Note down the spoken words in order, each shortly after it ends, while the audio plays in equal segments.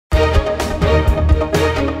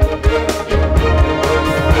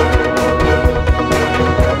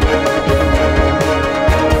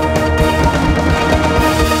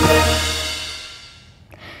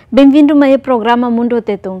Bem-vindo ao programa Mundu iha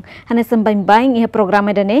Tetum. Nesse bem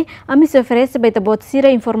programa dane, a mim se oferece para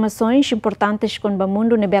botar informações importantes com o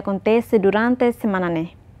mundo que acontece durante a semana.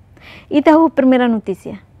 E tá a primeira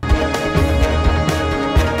notícia.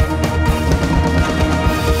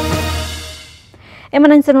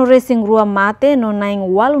 Emanança no Racing Rua Mate, no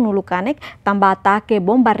Naing Walu no Lukanek, também ataque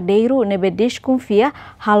bombardeiro nebe desconfia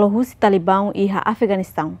halo Husi Talibão e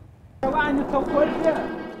Afeganistão.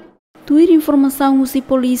 Tuir informação Husi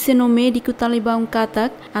polícia no médico Talibão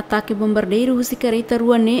Katak, ataque bombardeiro Husi careta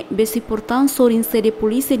ruane, besi portão sorin sede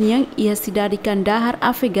polícia niang e a cidade Kandahar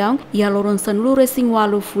Afegão e a loronsan no Racing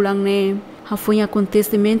Walu fulangne. Foi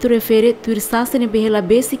acontecimento refere tuir sasa ne behela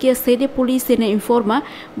besi que a sede polícia ne informa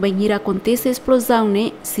banhira acontece explosão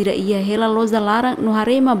ne sira ia hela loja larang no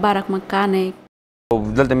harema barak makane.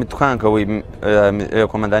 Dalda mitukan ka wi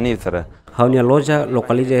komandani tara. Haunia loja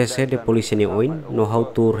localiza a sede polícia ne oin no hau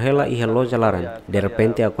tur hela ia loja larang. De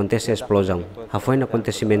repente acontece explosão. Foi um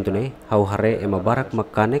acontecimento ne hau hare ema barak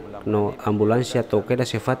makanek no ambulância toqueda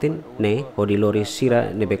sefatin ne odilori sira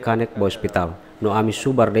ne bekanek bo hospital. No ami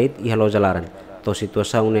subar deit iha loja laran. To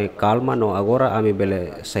situação ne calma no agora ami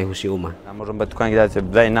bele sai husi uma. Amorumba tukan gida se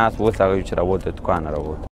bdai nas wusa ga yuchira wote tukan ara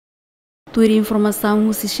wote. Tuir informação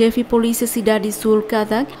o chefe polícia cidade sul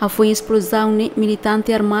Katak foi explosão ne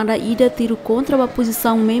militante armada ida tiro contra a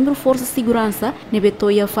posição membro força segurança ne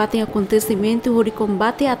betoia fatem acontecimento de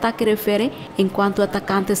combate ataque refere enquanto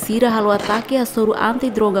atacante sira halo ataque a soro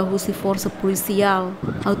antidroga husi força policial.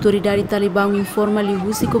 Autoridade Talibão informa li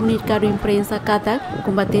husi comunicado imprensa Katak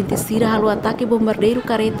combatente sira halo ataque bombardeiro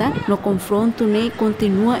careta no confronto ne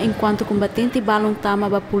continua enquanto combatente balão tama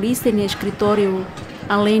a polícia ne escritório.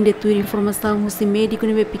 Além de tuir informação, o médico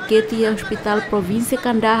nebe piquete e hospital província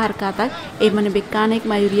Kandahar Katak e manebekanek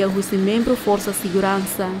maioria os membro força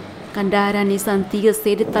segurança. Kandahar nessa antiga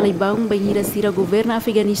sede Talibão banhira sira governo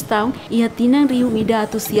Afeganistão e atinang rio ida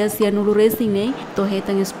atusiasia no resine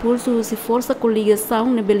torretan expulso os força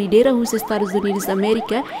coligação nebe lidera os Estados Unidos da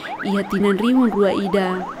América e atinang rio rua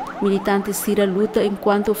ida. Militante sira luta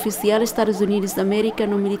enquanto oficial Estados Unidos da América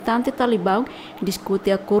no militante Talibão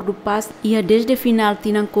discute acordo paz e a desde final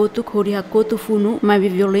tinang kotuk hori hakotu funu, mas a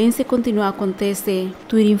violência continua a acontecer.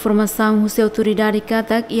 Tuir informação se autoridade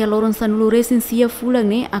Katak e a loronsan luresensia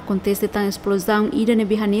fulangne acontece tan explosão ida ne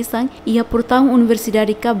bihanesan e a portão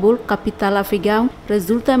Universidade Kabul, capital afegão,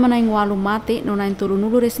 resulta manaing walu mate no nain tolu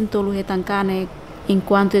nulu resintolu hetankanek.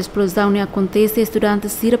 Enquanto a explosão acontece,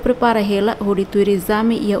 estudantes sira prepara ela onde o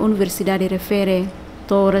exame e a universidade refere.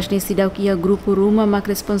 Todas decidem que o grupo Ruma mas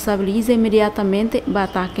responsabiliza imediatamente o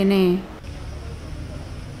ataque.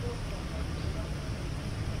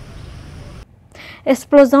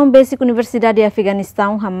 Explosão basic Universidade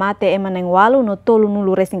Afeganistão Hamate Emanengwalu no tolo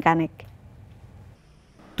nulu resinkanek.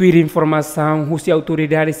 Tuir informação Rússia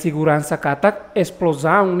autoridade de segurança Katak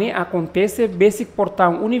explosão ne acontece basic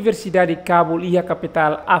portão Universidade de Kabul e a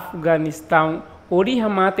capital Afeganistão ori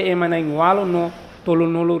hamate emanengwalu no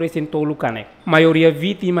tolunolo resentolu kanek. Maioria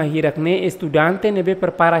vítima hirak ne estudante nebe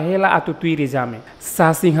prepara hela atu tuir exame.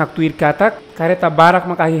 Sasing hak tuir Katak kareta barak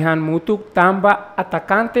makahihan mutuk tamba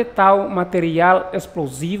atacante tau material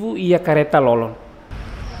explosivo e a careta lolon.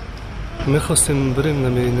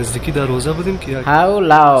 Hau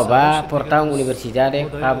lao ba portão Universidade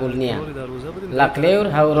Kabulnia. La Cleur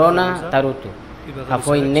hau rona tarutu.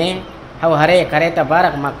 Hafoi ne hau hare kareta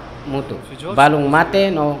barak mak mutu. Balung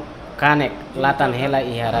mate no kanek latan hela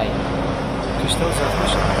iharai.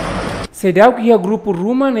 Sedau que o grupo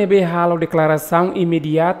Ruma nebe halo declaração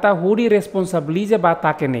imediata huri responsabiliza ba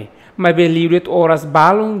ataque ne. Mas beliuret horas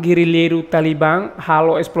balung guerrilheiro Talibã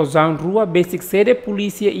halo explosão rua basic sede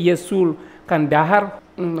polícia e sul Kandahar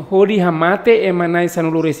hori hamate emanai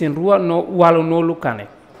sanulu resin rua no walu no lukane.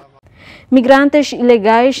 Migrantes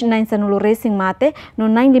ilegais na sanulu resin mate no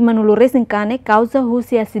nain lima nulu resin kane causa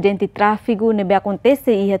husi acidente tráfego nebe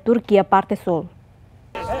acontece e a Turquia parte sul.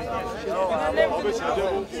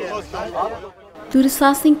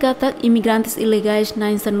 Turisasing Katak imigrantes ilegais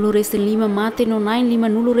na sanulu resin lima mate no nain lima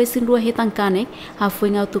nulu resin rua hetankane foi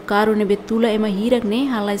em autocarro ne betula ema hirak ne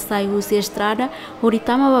halai sai husi estrada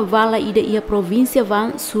horitama bavala ida ia província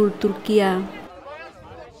Van sul Turquia.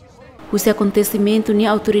 Esse acontecimento ni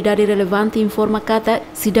autoridade relevante informa Katak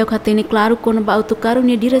sidau katene claro con ba autocarro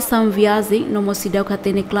ni direção viagem no mo sidau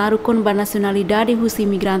katene claro con ba nacionalidade husi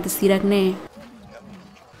imigrantes sirak ne.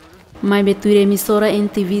 Mai betuir emissora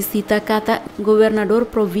NTV cita Katak, governador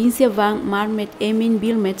província Van Marmet Emin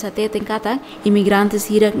Bilmet Sateten Katak, imigrantes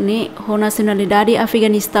hirak ne ho nacionalidade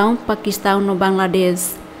Afeganistão, Paquistão no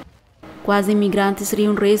Bangladesh. Quase imigrantes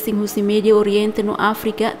riam racing husi Médio Oriente no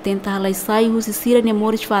África tenta halai sai husi sira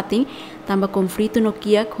nemores fating tamba conflito no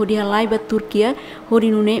kiak hodi halai ba Turquia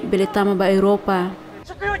hodi nune beletama ba Europa.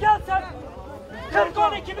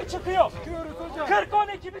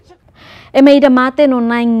 Emeida mate no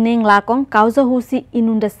naing neng lakon causa husi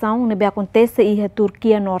inundação nebe acontece iha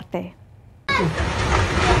Turquia Norte.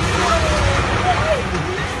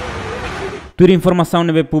 Tudo informação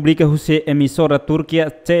nebe publica husi emissora Turquia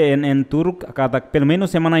CNN Turk kata pelo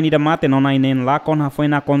menos semana inida mate no naing neng lakon foi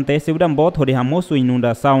na acontece udam bot hodi hamosu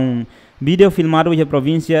inundação. Vídeo filmado iha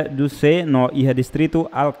província do C no iha distrito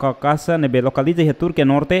Al-Caucasa nebe localiza iha Turquia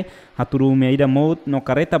Norte haturu meida mout no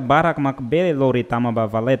careta barak mak bele lori tama ba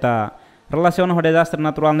valeta. Relação ao desastre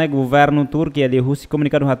natural no governo Turquia de Rússia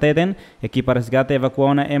comunicado hateten, equipa resgate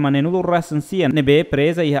evacuona emanenulo recensia nebe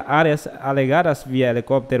presa e áreas alegadas via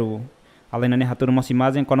helicóptero. Além de haturu mos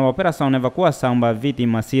imagem com a operação de evacuação da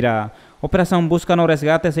vítima sira. Operação busca no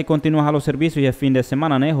resgate se continua halo serviço e fim de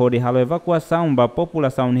semana né, hodi halo evacuação da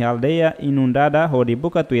população de aldeia inundada hodi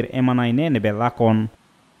bukatuir emanaine nebe lakon.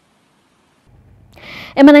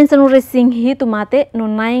 Emanain no racing hito mate no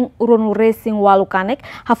naing uronu racing walukanek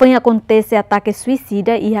hafoi acontece ataque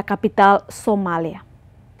suicida e a capital Somália.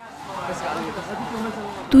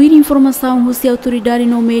 Tuir informação husi autoridade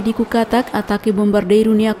no médico katak ataque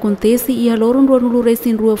bombardeiro ne acontece e a loron ruanulu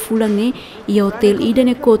racing rua Fulangne e a hotel Ida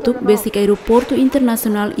ne Kotuk basic aeroporto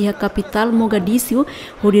internacional e a capital Mogadiscio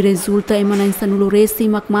hodi resulta emanain sanulu racing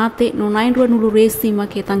makmate no naing ruanulu racing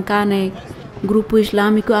maketankane. Grupo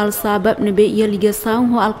Islâmico Al-Shabaab nebe ia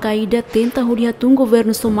ligação ao Al-Qaeda tenta huriatung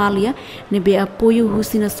governo Somália nebe apoio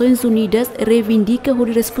husi Nações Unidas reivindica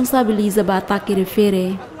huri responsabiliza ba ataque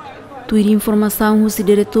refere. Tuir informação husi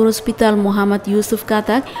diretor hospital Muhammad Yusuf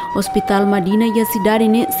Katak, hospital Madina e a cidade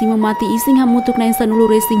ne sima mati ising hamutuk na insanulu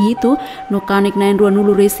racing hito no kanek na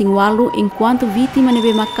ruanulu racing walu enquanto vítima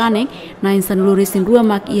nebe makanek na insanulu racing rua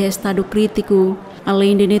mak ia estado crítico.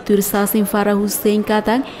 Além de netursagem Farah Hussein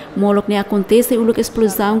Katak, molok ne acontece uluk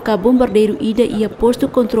explosão ka bombardeiro Ida e a posto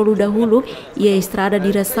controlo da Jullu e a estrada de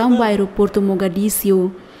direção para o aeroporto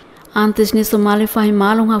Mogadiscio. Antes ne Somália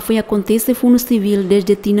fahimalong hafoi acontece funo civil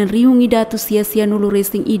desde tina riung Ida tu sia no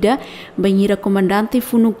racing Ida, banhira comandante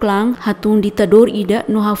funo clan hatun ditador Ida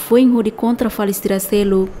no hafoi hodi contra falistira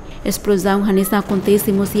selo. Explosão hanesa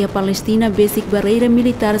acontece mosia Palestina basic barreira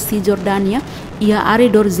militar Cisjordânia e a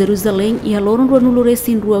arredor Jerusalém e a loron ruanulu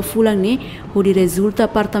racing rua Fulangne hodi resulta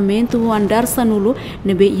apartamento o andar sanulo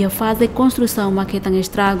nebe ia fase construção maquetan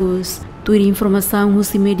estragos. Tuir informação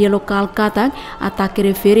husi media local Katak ataque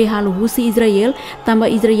refere halo husi Israel tamba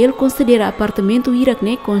Israel considera apartamento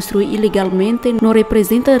Irakne construí ilegalmente não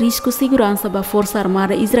representa risco segurança ba força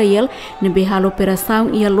armada Israel nebe halo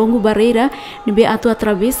operação e a longo barreira nebe atu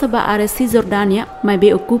atravessa ba área Cisjordânia mas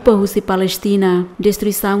be ocupa husi Palestina.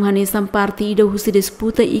 Destruição hanesan parte ida husi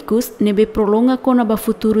disputa ikus nebe prolonga kona ba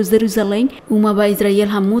futuro Jerusalém uma ba Israel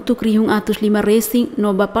hamutu krihung atus 5 racing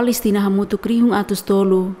no ba Palestina hamutu krihung atus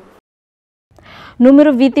tolo.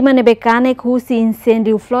 Número vítima nebe canek husi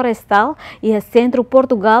incêndio florestal e a centro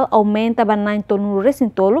Portugal aumenta banain tonu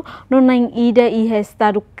recintolo no nain ida e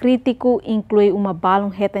estado crítico inclui uma balão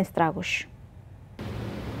reta estragos.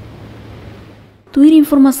 Tuir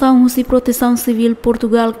informação husi proteção civil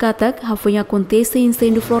Portugal Katak hafoi acontece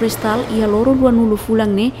incêndio florestal e a loron ruanulu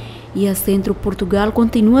Fulangne e a centro Portugal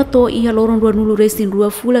continua to e a loron ruanulu racing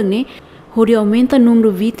rua Fulangne hodi aumenta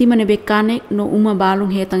número vítima nebe canek no uma balão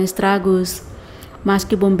reta estragos. Mas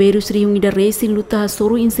que bombeiros riam ida racing luta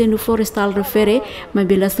soro incêndio florestal refere, mas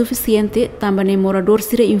bela suficiente, também morador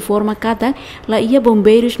sira informa kata, la ia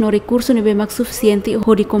bombeiros no recurso nebe mak suficiente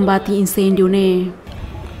hodi combate incêndio ne.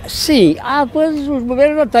 Sim, pois os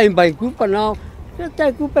bombeiros não têm bem culpa não, não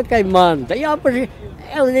tem culpa quem manda, e depois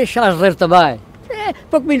ela deixa as ler também,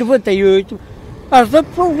 para 98, as ler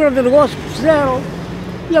foi um grande negócio que fizeram,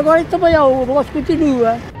 e agora também o negócio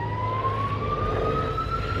continua.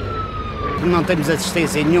 Não temos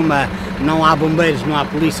assistência nenhuma, não há bombeiros, não há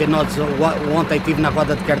polícia. Nós, ontem estive na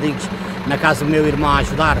Roda de Cardigos, na casa do meu irmão a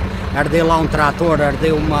ajudar, ardeu lá um trator,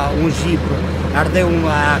 ardeu um jipe, ardeu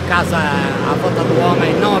uma casa à volta do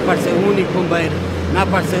homem, não apareceu um único bombeiro, não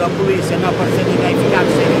apareceu a polícia, não apareceu ninguém,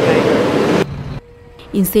 ficámos sem ninguém.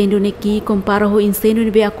 Incêndio neki compara ho incêndio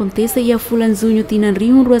nebe acontece e a fulanzunho tinan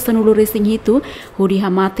riun ruasa nulu racing hito hodi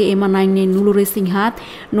hamate emanaing ne nulu racing hat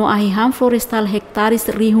no ahiham florestal hektares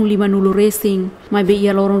rihun 5 nulu racing mas be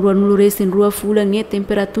ia loron rua nulu racing rua fulangne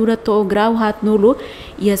temperatura to grau hat nulu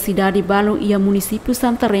e a cidade Balão e a município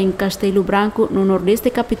Santarém Castelo Branco no nordeste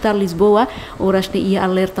capital Lisboa horas de ia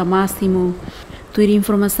alerta máximo. Tuir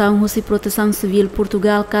informação Rússia Proteção Civil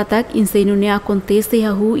Portugal katak incêndio ne acontece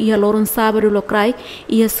hahu ia loron sábado locrai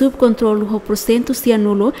ia subcontrolo ho porcento se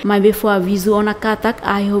anulo, mas befo aviso ona katak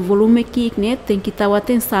ai ho volume kikne tem que tahu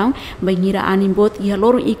atenção banhira animbot ia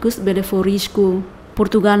loron ikus belefo risco.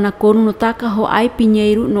 Portugal na kono no taka ho ai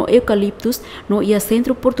pinheiro no eucaliptus no ia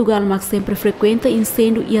centro Portugal mas sempre frequenta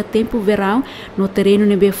incêndio ia tempo verão no terreno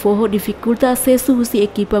ne befo dificulta acesso husi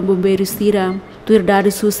equipa bombeiros sira. Tuir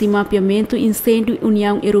dados husi mapeamento incêndio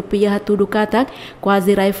União Europeia hatudu katak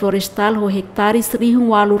quase rai florestal ho hektares rihung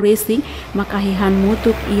walu racing makahihan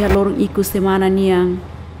mutuk ia lorong iku semana niang.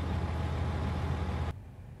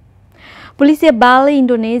 Polícia Bali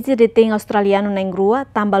Indonésia detém australiano na rua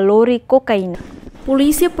tambah lori cocaína.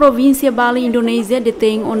 Polícia Província Bali Indonésia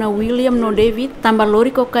detém ona William no David tambah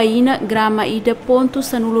lori cocaína grama ida ponto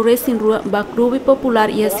sanulu resin rua bakrubi popular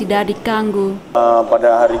ia cidade Canggu.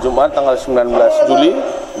 Pada hari Jumat tanggal 19 Juli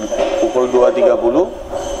pukul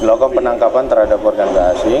 2.30 dilakukan penangkapan terhadap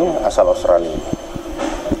warga asing asal Australia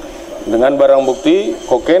dengan barang bukti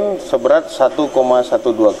kokain seberat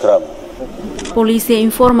 1,12 gram. Polícia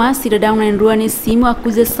informa cidadão na rua nesimo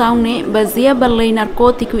acusação ne baseia balei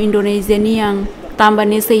narcótico Indonésia niang. Tambah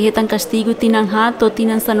nesse hetan castigo tinang hato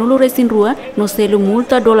tinang sanulu resin rua no selo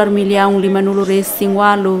multa $1.500.000 resin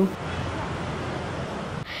walu.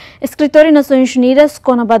 Escritório Nações Unidas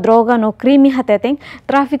contra a droga no crime hateteng,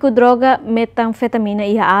 tráfico droga metanfetamina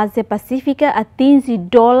e a Ásia Pacífica atinge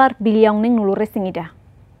 $1 bilhão neng nulu resingida.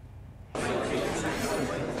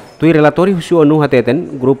 Tui relatório husu ONU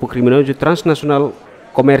hateten, grupo criminoso transnacional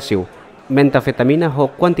comercio metanfetamina ho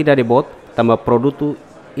quantidade bot tamba produto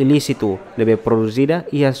ilícito nebe produzida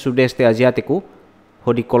ia sudeste asiático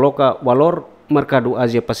ho dicoloca valor mercado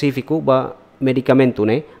Asia Pacífico ba medicamento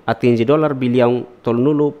ne atinge $1 bilhão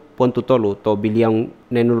to bilhão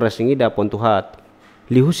nenul resingida pontuhat.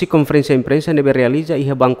 Lihusi conferência imprensa nebe realiza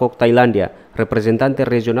iha Bangkok, Tailandia, representante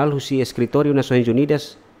regional husi escritório Nações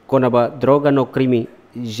Unidas conaba droga no crime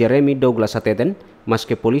Jeremy Douglas ateten, mas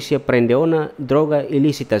que polícia prende ona droga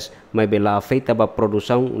ilícitas, mas bela afeita ba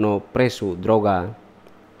produção no preço droga.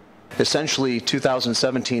 Essentially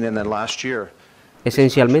 2017 and then last year.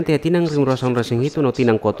 Esencialmente tinang ringrosan resingito no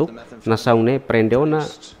tinang kotuk, nasaun ne prende ona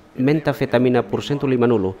metanfetamina por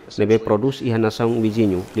 150 nebe produz iha nasaun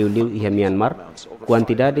vizinho, liu iha Myanmar,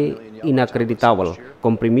 quantidade inacreditável,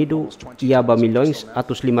 comprimido iaba milhões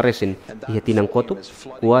atus 5 resin, iha tinang kotuk,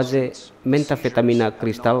 quase metanfetamina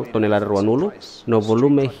cristal tonelada ruanulo, no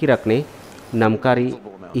volume hirakne, 6 kali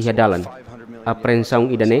iha dalan. Apreensão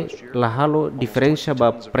idane, lahalo diferença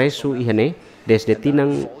ba preço ihane, desde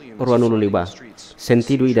tinang ruanulo liba.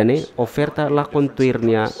 Sentido idane, oferta la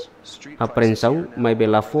contuirnia apreensão, mas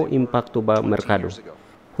belafo impacto ba mercado.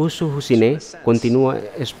 Husu husine continua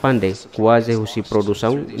expande, quase husi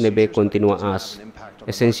produção nebe continua as.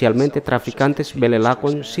 Essencialmente traficantes bele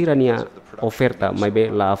lakon sirania oferta, mas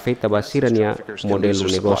be la afeta ba sirania modelo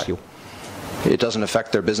negócio. It doesn't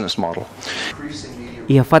affect their business model.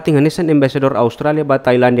 Iha fating hanesan ambassador Australia ba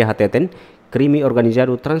Thailandia hateten, crime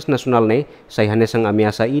organizado transnacional ne, sai hanesan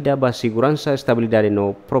ameaça ida ba segurança estabilidade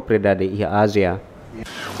no propriedade iha Asia.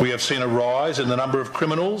 We have seen a rise in the number of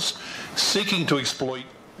criminals seeking to exploit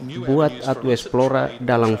buat atu explora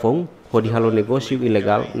dalang fong, hodi halo negócio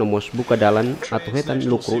ilegal nomos buka dalan atu hetan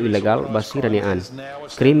lucro ilegal basiranian.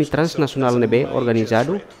 Crime transnacional nebe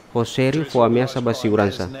organizado ho sério fo ameaça ba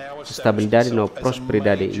segurança, estabilidade no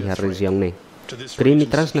prosperidade iha região ne. Crime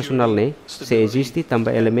transnacional ne, se existe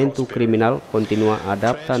também elemento criminal continua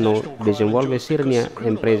adapta no desenvolve sirnia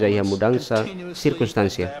empresa iha mudança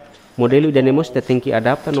circunstância. Modelo idanemos tem que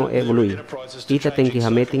adapta no evolui. Ita tem que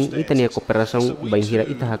hameting ita nia cooperação banhira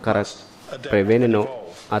ita hakarak prevene no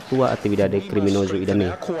atua atividade criminoso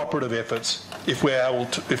idane. cooperative efforts if we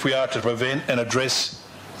are to prevent and address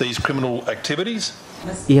these criminal activities.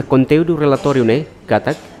 Iha conteúdo relatório ne,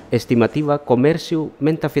 katak estimativa comercio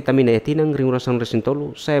metanfetamina etinang ringrosan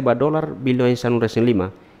resintolu saiba $1 bilhões anu resin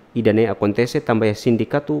 5. Idane acontece também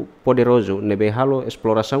sindicato poderoso nebe halo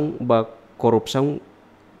exploração ba corrupção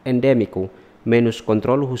endêmico, menos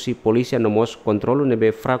controle husi polícia nomos controle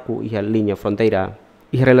nebe fraco iha linha fronteira.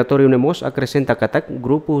 Iha relatório nemos acrescenta katak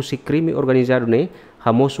grupo husi crime organizado ne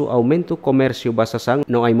hamosu aumento comércio basasang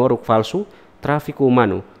no aimoruk falso, tráfico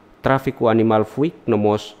humano, tráfico animal fuik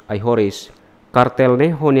nomos aihoris. Kartel ne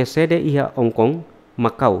honia sede iha Hong Kong,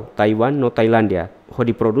 Macau, Taiwan no Tailandia, ho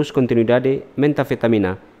diproduz continuidade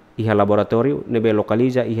metanfetamina. Iha laboratório nebe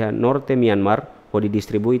localiza iha norte Myanmar, ho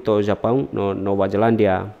distribui to Japão no Nova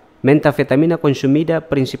Zelândia. Metanfetamina consumida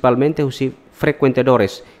principalmente husi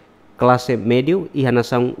frequentadores, classe médio iha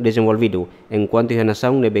nação desenvolvido, enquanto iha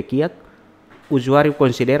nação nebe kiak usuário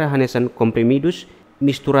considera hanesan comprimidos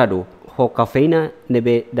misturado ho cafeína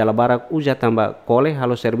nebe dala barak uja tamba cole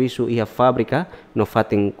halo serviço iha fábrica no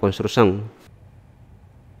fating construção.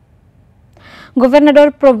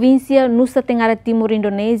 Governador Província Nusa Tenggara Timur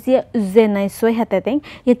Indonesia, Jullu iha Tetum,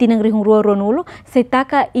 ia tinang rihung rua Ronulu,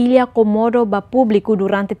 setaka ilha Komodo ba público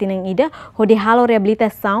durante tinang ida, hode halo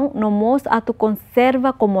reabilitação no mos atu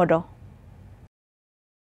conserva Komodo.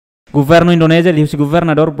 Governo Indonésia dihusi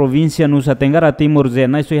governador província Nusa Tenggara Timur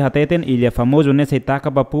Jullu iha Tetum ilha famoso nessa itaka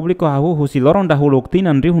ba público hahu husi lorong dahulu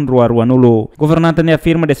tinan rihun rua nulu. Governante ne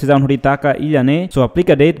afirma decisão huritaka ilha ne so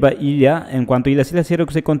aplica date ba ilha enquanto ilha sila serio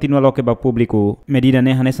que se continua loke ba público. Medida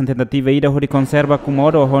ne hanesan tentativa ida huri conserva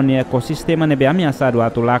Komodo honi ekosistema ne be ameaçado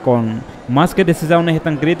atu lakon. Mas que decisão ne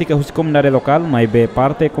hetan crítica husi comunidade local, mas be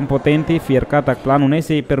parte competente fierkata plano ne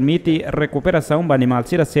se permite recuperação ba animal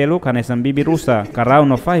sira selo kanesan bibi rusa. Karau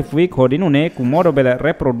no fai hodinu ne Komodo bela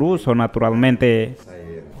reprodus naturalmente.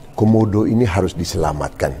 Komodo ini harus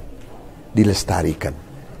diselamatkan, dilestarikan.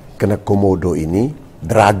 Karena Komodo ini,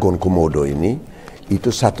 dragon Komodo ini,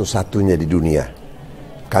 itu satu-satunya di dunia.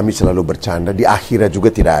 Kami selalu bercanda, di akhirat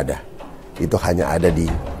juga tidak ada. Itu hanya ada di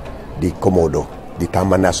Komodo, di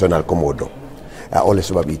Taman Nasional Komodo. Oleh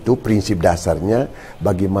sebab itu, prinsip dasarnya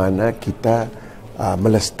bagaimana kita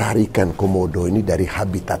melestarikan Komodo ini dari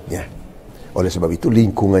habitatnya. Oleh sebab itu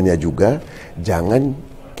lingkungannya juga jangan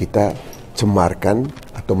kita cemarkan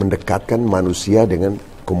atau mendekatkan manusia dengan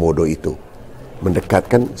Komodo itu.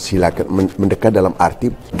 Mendekatkan silakan, mendekat dalam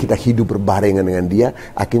arti kita hidup berbarengan dengan dia,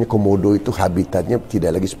 akhirnya Komodo itu habitatnya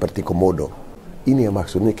tidak lagi seperti Komodo. Ini yang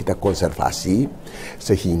maksudnya kita konservasi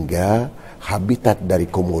sehingga habitat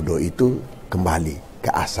dari Komodo itu kembali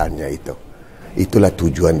ke asalnya itu. Itulah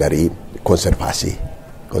tujuan dari konservasi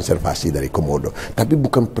dari Komodo. Tapi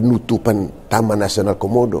bukan penutupan Taman Nasional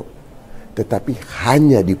Komodo, tetapi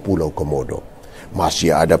hanya di Pulau Komodo.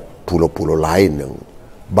 Masih ada pulau-pulau lain yang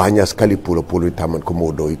banyak sekali pulau-pulau di Taman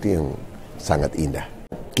Komodo itu yang sangat indah.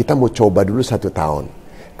 Kita mau coba dulu 1 tahun.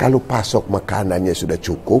 Kalau pasok makanannya sudah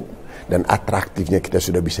cukup dan atraktifnya kita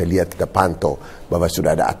sudah bisa lihat, kita pantau bahwa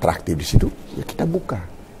sudah ada atraktif di situ, ya kita buka.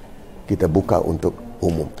 Kita buka untuk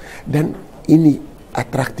umum. Dan ini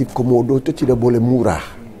atraktif Komodo itu tidak boleh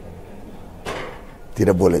murah.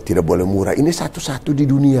 Tidak boleh murah. Ini satu-satu di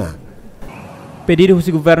dunia. Pedido husi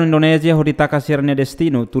governo Indonésia horitaka sirne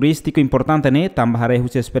destino turístico importante ne tambahare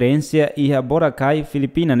husi experiência iha Boracay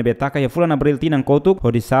Filipina ne betaka ya fulan abril tinan kotuk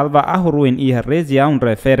hodi salva ahoruin iha região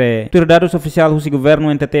refere. Tur dados oficial husi governo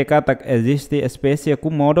NTT katak existe espécie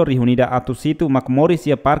Komodo reunida atu situ Macmoris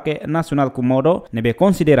ia Parque Nacional Komodo ne be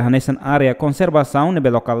considera hanesan área conservação ne be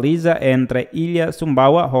localiza entre Ilha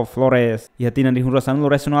Sumbawa ho Flores. Iha tinan rihun rasan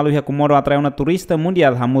regional iha Komodo atrai una turista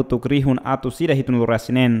mundial hamutuk rihun atu sida hitun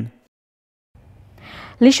lurasinen.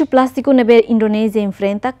 Lixo plástico na Indonésia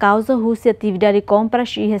enfrenta causa Rússia atividade de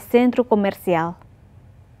compras e centro comercial.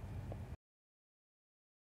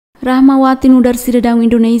 Rahmawati nudar cidadão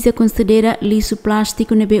Indonésia considera lixo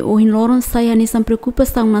plástico nebe ohin loron saya nisan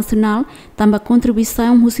preocupação nacional tamba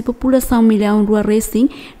contribuição husi população milhão rua racing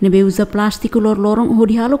nebe usa plástico loron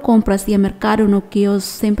hodi halo compras e mercado no kios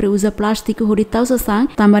sempre usa plástico hodi tausasang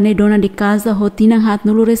tamba ne dona de casa hotinang hat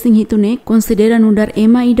nulu racing hitune considera nudar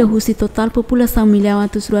ema ida husi total população milhão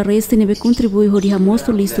atus rua racing nebe contribui hodi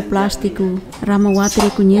hamoso lixo plástico. Rahmawati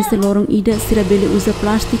reconhece loron ida sirabele usa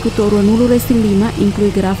plástico to rua nulu racing 5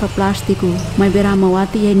 inclui garrafa plástico. Mas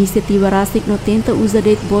Rahmawati a iniciativa Rasik no tenta usa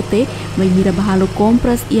det bote, mas mira bahalo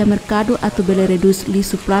compras e a mercado atu bele reduz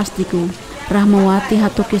lixo plástico. Rahmawati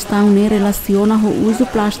hato questão ne relaciona o uso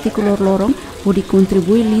plástico lorong, onde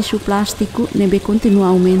contribui lixo plástico nebe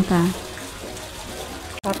continua aumentar.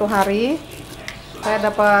 Satu hari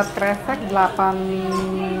saya dapat kresek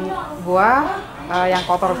 8 buah. Yang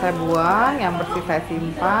kotor saya buang, yang bersih saya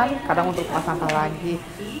simpan, kadang untuk tempat sampah lagi.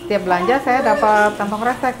 Setiap belanja saya dapat kantong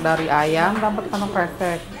kresek, dari ayam dapat kantong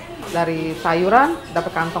kresek, dari sayuran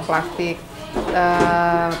dapat kantong plastik,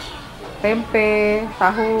 tempe,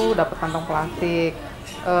 tahu dapat kantong plastik,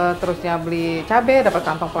 terusnya beli cabai dapat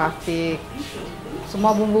kantong plastik.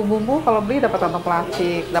 Semua bumbu-bumbu kalau beli dapat kantong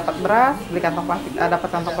plastik, dapat beras beli kantong plastik, dapat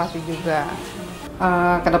kantong plastik juga.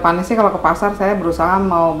 Kedepannya sih kalau ke pasar saya berusaha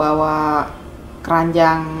mau bawa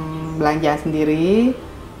keranjang belanja sendiri.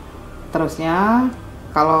 Terusnya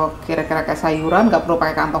kalau kira-kira kayak sayuran nggak perlu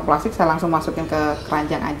pakai kantong plastik, saya langsung masukin ke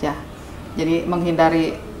keranjang aja. Jadi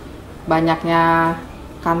menghindari banyaknya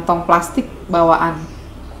kantong plastik bawaan.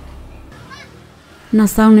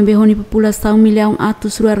 Nação nebehoni população milhão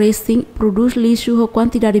atos rua resting produz lixo ho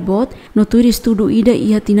quantidade bot no tuir estudo ida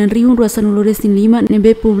iha tinan rihun rua sanulu resting 5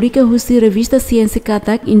 nebe publica husi revista ciência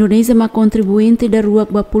katak Indonesia ma contribuinte da ruak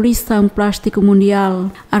ba poluição plástico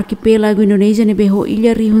mundial. Arquipélago Indonesia nebe ho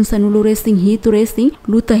ilha rihun sanulu resting hitu resting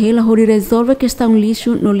luta hela ho resolve questão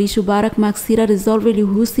lixo no lixo barak maxira resolve li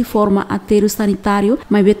husi forma aterro sanitário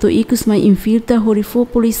mas beto icus mai infiltra ho rifo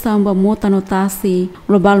poluição ba mota notasi.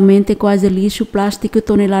 Globalmente quase lixo plástico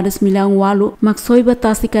toneladas milhão walu maksoi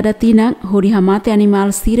batasi cada tina hori hamate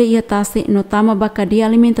animal sira ia tase notama bakadia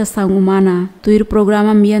alimentação humana. Tuir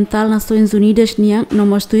programa ambiental Nações Unidas niang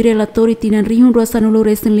nomos tuir relatori tinan rihun rua sanulu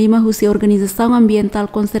resting 5 husi organização ambiental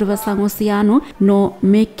conservação oceano no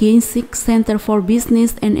McKinsey Center for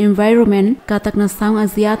Business and Environment katak nação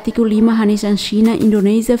asiático 5 hanishan China,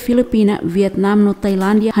 Indonesia, Filipina, Vietnam no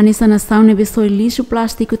Tailândia hanisa nação nebesoi lixo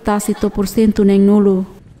plástico tase 100% neng nulo.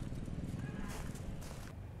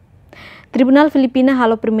 Tribunal Filipina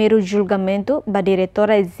halo primeiro julgamento da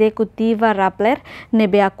diretora executiva Rappler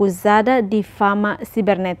nebe acusada de fama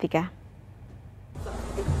cibernética.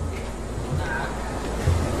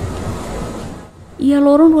 Ia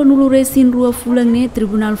lorong rua nulu resin rua fulangne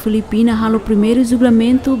Tribunal Filipina halo primeiro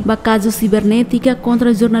julgamento ba caso cibernética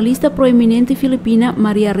contra a jornalista proeminente filipina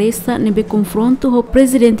Maria Ressa nebe confronto ho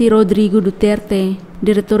presidente Rodrigo Duterte.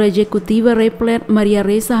 Diretora executiva Rappler Maria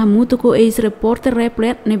Ressa hamuto ko ex-repórter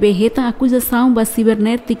Rappler nebe hetang acusação ba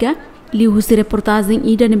cibernética li husi reportagem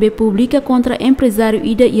ida nebe publica contra empresário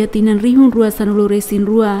ida ia tinan rihun rua sanulu resin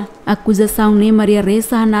rua. Acusação ne Maria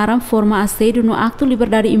Ressa hanaram forma assédio no acto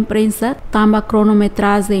liberdade imprensa tamba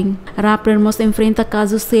cronometragem. Rappler mos enfrenta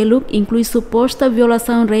caso selo inclui suposta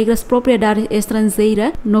violação regras propriedade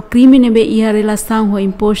estrangeira no crime nebe ia relação ho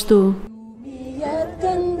imposto.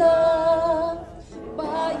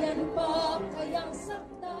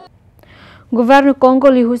 Governo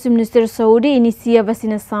Congo e o Ministério da Saúde inicia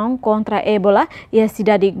vacinação contra a Ebola e a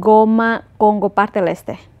cidade de Goma, Congo, parte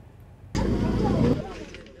leste.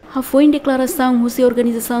 Foi em declaração da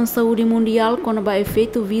Organização de Saúde Mundial quando o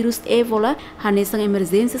efeito vírus Ebola, a nessa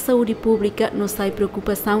emergência de saúde pública, não sai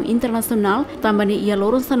preocupação internacional, também ia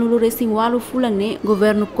loron sanulu resin walu fulangne,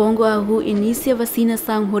 governo Congo inicia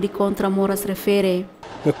vacinação contra moras refere.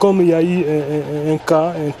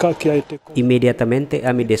 Imediatamente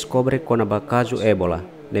ami descobre konaba caso Ebola.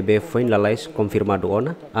 Nebe foi lalais confirmado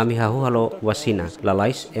ona, ami hahu halo vacina.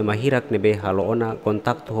 Lalais emahirak nebe halo ona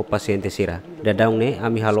kontakto ho paciente sira. Dadaung ne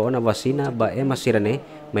ami halo ona vacina ba ema sira ne,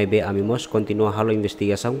 mai be ami mos continua halo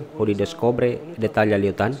investigação ho di descobre detalhe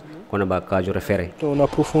liotan konaba caso refere. On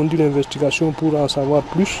approfondit l'investigation pour en savoir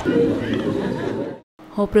plus.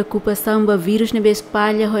 A preocupação do vírus nebe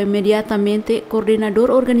espalha imediatamente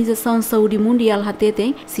coordenador Organização de Saúde Mundial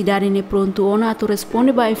Tetum, cidade ne pronto ona a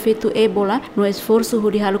responde ao efeito Ebola no esforço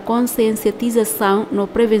de conscientização no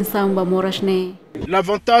prevenção da moras ne.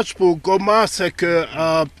 L'avantage pour Goma c'est que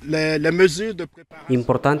les mesures de préparation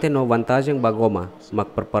importante no vantagem ba Goma, mak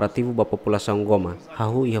preparativo ba população Goma.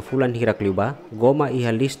 Hahu iha fulan hirakliba, Goma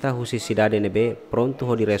iha lista husi cidade nebe pronto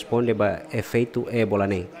ho di responde ba efeito Ebola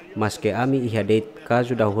ne. Mas que ami iha date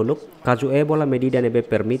caso dahulu, caso Ebola medida nebe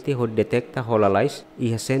permite ho detecta holalais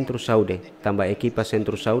iha centro saúde. Tamba equipa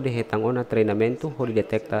centro saúde hetang ona treinamento ho di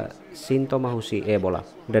detecta sintoma husi Ebola.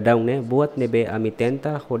 Dadaung ne buat nebe ami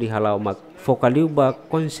tenta ho di halau mak focaliu ba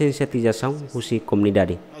conscientisation husi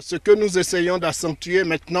comunidade. Ce que nous essayons d'accentuer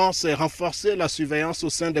maintenant, c'est renforcer la surveillance au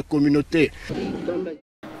sein des communautés.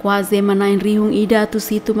 Quase manain rihung ida tu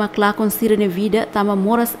situ makla konsira ne vida tama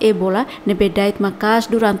moras Ebola ne bedait makas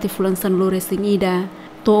durante fulan sanlu resing ida.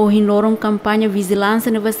 To hin lorong kampanya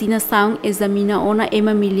vigilância na vacinação examina ona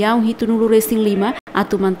ema milhão hitu nulu resing 5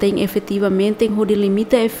 atu mantém efetivamente ho de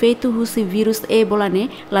limita efeito husi vírus Ebola ne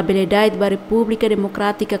la beledade ba República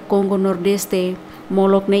Democrática Congo Nordeste.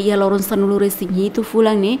 Molok ne ia loron sanulu resing hitu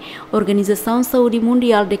fulang ne Organização Saúde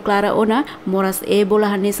Mundial declara ona moras Ebola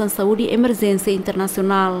hanesan saúde emergência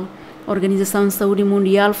internacional. Organização de Saúde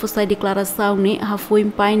Mundial foi declaração ne foi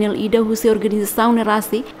painel ida husi organização ne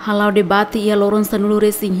rasi halau debate ia loron sanulu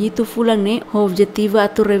resing hitu fulang ne o objetivo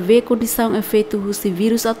atu rever condição efeito husi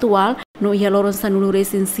vírus atual no ia loron sanulu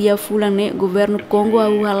resing sia fulang ne governo Congo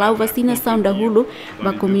au halau vacinação dahulu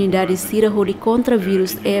ba comunidade sira hodi contra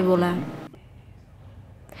vírus Ebola.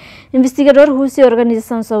 Investigador Rusia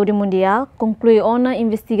Organização Saúde Mundial conclui ona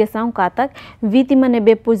investigação katak vítima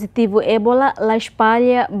nebe positivo Ebola la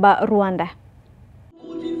espalha ba Ruanda.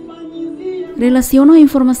 Relaciona a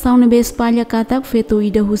informação nebe espalha katak feito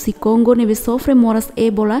ida husi Congo nebe sofre moras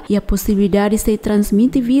Ebola e a possibilidade de se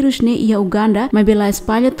transmitir vírus ne ia Uganda, mas bela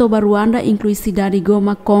espalha toba Ruanda inclui cidade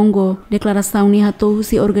Goma, Congo. Declaração ne hatou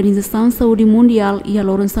husi Organização Saúde Mundial e a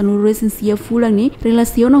Lorenza no recensia fulang ne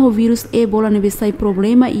relaciona o vírus Ebola nebe sai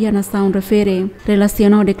problema e a nação refere.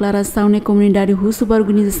 Relaciona a declaração ne comunidade husu ba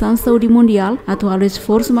Organização Saúde Mundial atual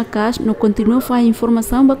esforço macas no continua a fazer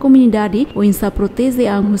informação ba comunidade ou insa protege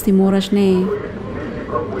a husi moras ne.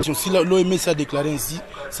 Si l'OMS a déclaré ainsi,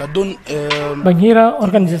 ça donne. Banhira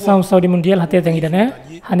Organização Saúde Mundial até tem idane,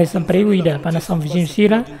 hane samprego ida para nação vizinho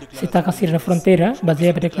sira, se tá casir na fronteira,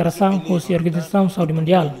 baseada na declaração da Organização Saúde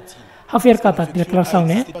Mundial. Haver kata declaração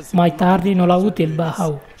né, mais tarde não lá útil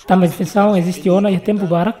bahau. Também defensão existe ona e tempo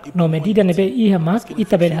barak, no medida nebe iha mak e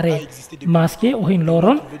tabel hare. Mas que o hin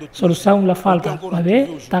loron, solução la falta,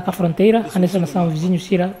 mabe tá a fronteira, hane nação vizinho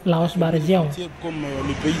sira Laos ba região. Comme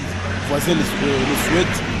le pays voisin le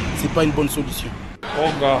souhaite, c'est pas une bonne solution.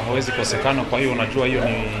 Oga hawezi kosekana, kwa hiyo unajua hiyo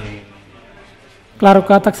ni claro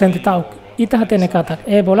katak sente tauk. Ita hatene katak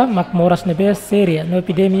Ebola mak moras nebe séria no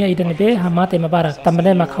epidemia ida nebe hamate mabarak.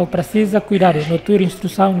 Também mak hau precisa cuidado no tur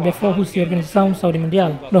instrução nebe forros e Organização Saúde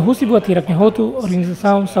Mundial. No husi buat tirak ne hotu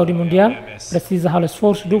Organização Saúde Mundial precisa hal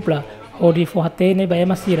esforço dupla. Hodi fo hatene ba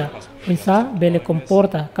emasira. Pensa bele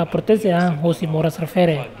comporta ka protege a husi moras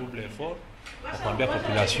refere. kuambia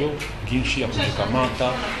population ginchi ya kujikamata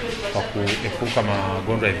kwa kuepuka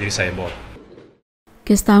magonjwa ya virusi ya Ebola.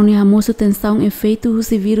 Questão ne hamoso tensão efeito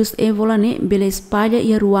husi vírus Ebola ne bela espalha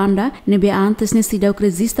e Ruanda ne be antes ne sidau que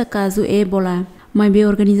resista caso Ebola. Mas a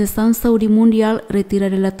Organização Saúde Mundial retira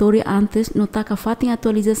relatório antes no taca fato em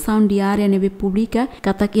atualização diária nebe pública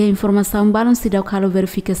kata que a informação balan sidau calo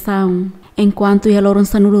verificação. Enquanto a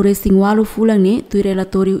Lorenza no resingualo fulane tu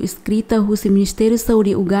relatório escrita husi Ministério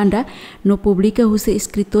Saúde Uganda no publica husi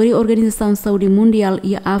escritório Organização Saúde Mundial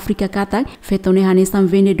e África kata feito ne hanesan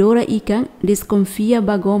vendedora ikan desconfia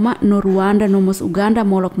bagoma no Ruanda nomos Uganda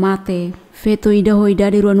molok mate. Feito ida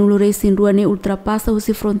hoidade ruanulo resin ruane ultrapassa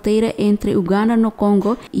husi fronteira entre Uganda no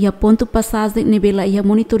Congo e a ponto passagem nebela e a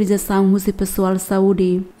monitorização husi pessoal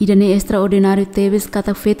saúde. Ida ne extraordinário teves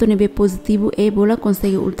kata feito nebe positivo Ebola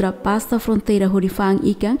consegue ultrapassa a fronteira horifang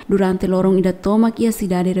ikan durante lorong ida toma que a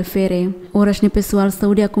cidade refere. Horas ne pessoal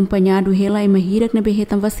saúde acompanhado hela e mahirak nebe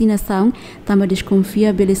hetam vacinação também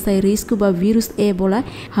desconfia bele sai risco ba vírus Ebola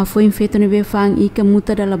ha foi infeito nebe fang ikan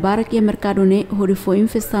muta da labarak e mercado ne hori foi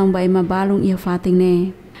infecção ba ema balung e a fatem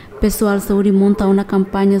ne. Pessoal saúde monta uma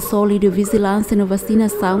campanha sólida de vigilância na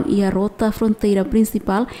vacinação e a rota fronteira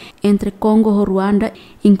principal entre Congo e Ruanda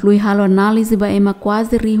inclui halo análise ba ema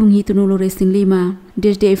quase rihung hito no Loresin Lima.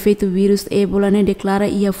 Desde efeito vírus Ebola ne declara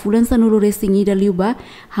e a fulança no Loresin ida liuba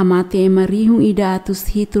hamate ema rihung ida atus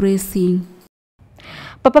hito resin.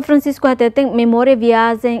 Papa Francisco até tem memória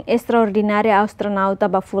viagem extraordinária astronauta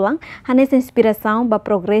ba fulang, hanessa inspiração ba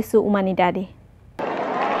progresso humanidade.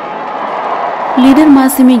 Líder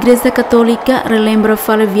máximo Igreja Católica relembra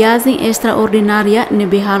fala viagem extraordinária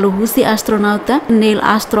nebe halo husi astronauta Neil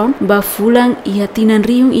Armstrong ba fulang e hatinan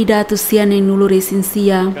riung ida tusian em nulo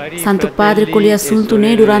recensia. Santo Padre colhe assunto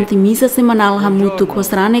ne durante missa semanal hamutu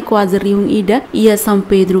kosrane quase riung ida e a São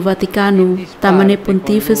Pedro Vaticano. Tamane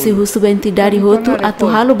pontífice husu ba entidade hotu atu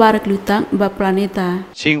halo barak lutang ba planeta.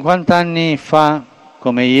 50 anni fa,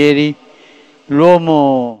 come ieri,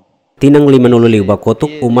 l'uomo Tinang 50 bakotuk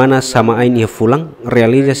umana sama ain ia fulang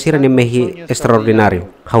realiza sira mehi extraordinário.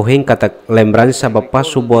 Hau hen katak lembrança bapa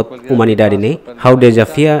subot humanidade ne, hau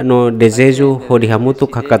desafia no desejo hodi hamutu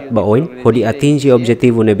kakat baoin, hodi atingi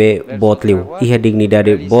objetivo nebe bot liu. Iha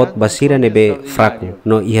dignidade bot basira nebe fraco,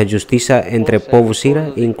 no iha justiça entre povo sira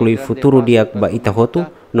inclui futuro diak ba ita hotu,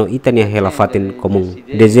 no ita nia helafatin comum.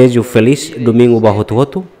 Desejo feliz domingo ba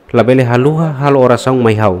hotu, labele haluha halo oração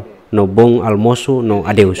mai hau. No bom almoço, no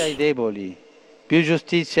adeus. Più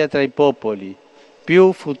giustizia tra i popoli,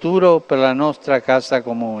 più futuro per la nostra casa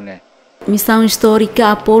comune. Missão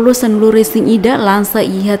histórica Apollo sa nulo resin ida lança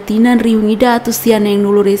iha tinan riung ida atusian yang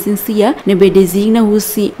nulo resin sia nebe designa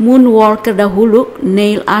husi moonwalker dahulu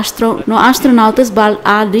Neil Armstrong no astronautas Bal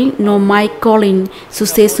Aldrin no Mike Collins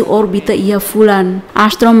sucesso orbita iha fulan.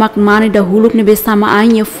 Armstrong makmane dahulu nebe sama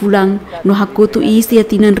ain ia fulang no hakutu isi iha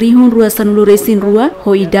tinan rihun rua sa nulo resin rua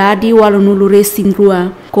ho idadi walau nulo resin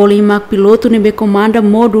rua. Collins mak piloto nebe comanda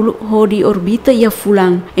módulo ho di orbita ia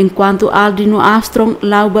fulang enquanto Aldrin no Armstrong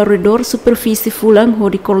lau barredor superfície fulang ho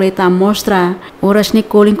di coleta amostra. Horas ne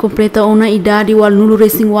Collins completa una idade wal nulo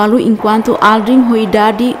resin walu enquanto Aldrin ho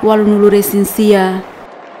idade wal nulo resin sia.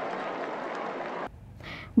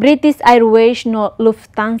 British Airways no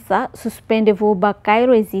Lufthansa suspende voo ba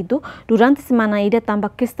Cairo Ezido durante semana ida também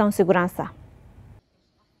questão segurança.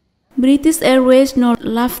 British Airways no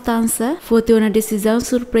Lufthansa foi uma decisão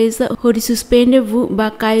surpresa de suspender voo para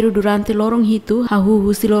Cairo durante lorong hitu,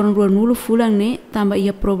 husi lorong rua nulo fulang ne, tambah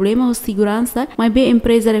ia problema de segurança, mas bem a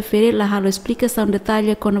empresa refere lá a explicação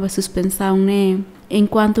detalhe com a suspensão ne.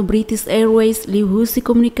 Enquanto British Airways liu se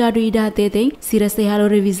comunicado iha Tetum, sira se halo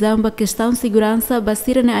revisão ba questão segurança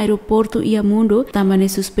basira no aeroporto iha Mundu, também ne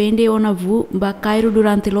suspende ona voo ba Cairo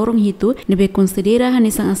durante lorong hitu, nebe considera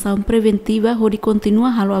hanisang ação preventiva hodi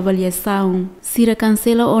continua halo avaliação. Sira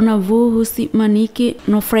cancela ona voo husi manike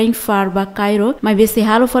no Frankfurt ba Cairo, mas be se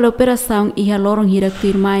halo fala operação iha lorong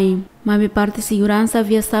hirak mai. Mas parte segurança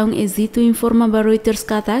aviação exito informa para Reuters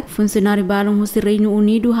kata funcionário balão do Reino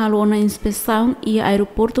Unido halo na inspeção e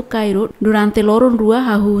aeroporto Cairo durante lorong rua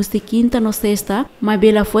hahu de quinta no sexta, mas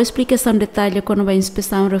bela foi explicação detalhe quando a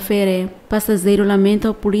inspeção refere. Passageiro lamenta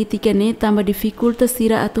a política ne também dificulta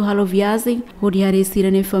sira atu halo viagem, odiare sira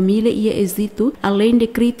ne família e exito, além de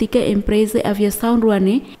crítica empresa aviação rua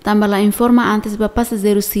ne, também lá informa antes para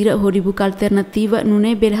passageiro sira hodi buka alternativa no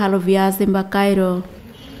ne bel halo viagem ba Cairo.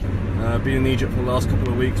 Been in Egypt for the last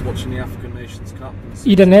couple of weeks watching the African Nations Cup.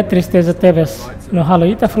 Ida net tristeza teves. No halo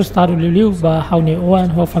ita frustrado liu ba hauni oan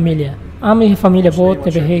ho família. Ami família bo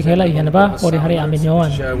tebe hela ihana ba ori hari amin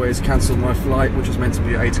oan. Airways cancelled my flight which was meant to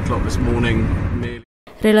be at 8 o'clock this morning.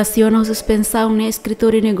 Relaciona a suspensão no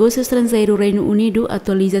escritório de negócio estrangeiro Reino Unido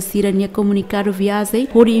atualiza sira nia comunicado viagem,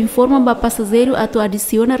 onde informa ba passageiro atu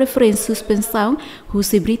adiciona referência suspensão, o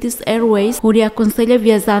British Airways, onde aconselha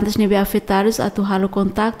viajantes nebe afetados atu halo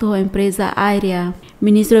contato com a empresa aérea.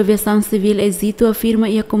 Ministro da Aviação Civil Exito afirma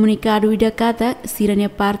e a comunicado ida kata sira nia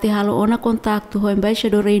parte halo ona contato com a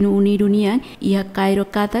embaixador Reino Unido nian e a Cairo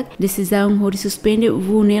kata decisão onde suspende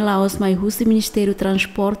voo nela aos mais o Ministério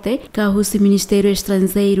Transporte ka o Ministério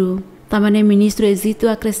Estrangeiro. Também o ministro Exito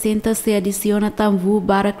acrescenta se adiciona tamvu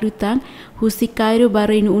para Clutan, husi Cairo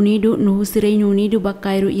para Reino Unido, no husi Reino Unido para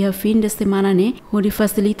Cairo e a fim de semana ne, onde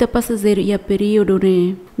facilita passageiro e a período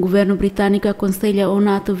ne. Governo britânico aconselha o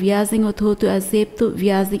nato viagem ou todo acepto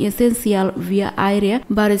viagem essencial via aérea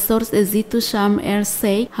para resorts Exito Sharm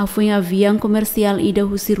el-Sheikh, foi avião comercial ida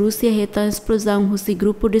husi Rússia reta explosão husi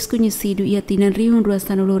grupo desconhecido e atinan Rio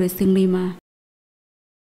Dolores em Lima.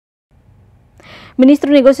 Ministro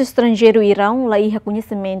do Negócio Estrangeiro Irão lá iha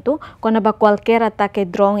conhecimento quando há qualquer ataque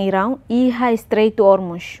drone Irão iha Estreito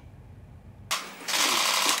Hormuz.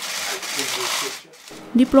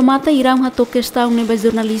 Diplomata Irão hatou questão neba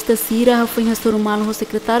jornalista Sira foi informal o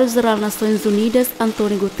secretário-geral das Nações Unidas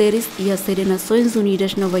António Guterres e a sede das Nações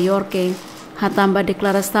Unidas Nova York. Hatamba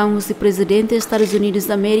declaração do presidente dos Estados Unidos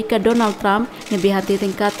da América Donald Trump nebe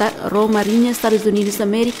hateten kata Marinha Estados Unidos da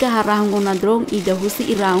América harahung na drone e da Rússia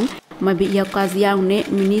Irão. Mas a ocasião ne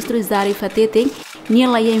ministro Zarif Tetum nia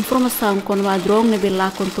lá a informação quando a drone nebe lá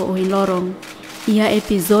contou o lorong. E a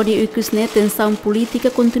episódio ne tensão política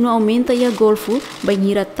continua aumenta e a Golfo,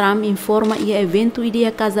 banhira Trump informa e a evento e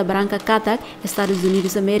a Casa Branca Katak, Estados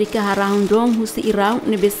Unidos da América harahun drone husi Irão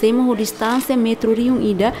nebe sema o distância metro riung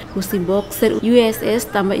ida husi boxer USS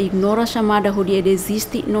também ignora chamada o dia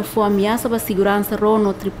desiste no foi ameaça para segurança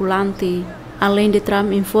no tripulante. Além de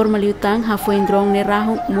Trump informa Liutang foi em drone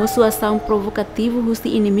nerahu moço ação provocativo husi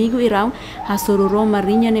inimigo Irão ha sororo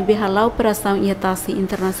marinha nebe hala operação e atasi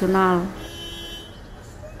internacional.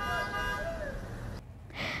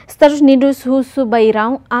 Estados Unidos russo ba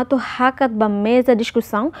Irão ato hakat ba mesa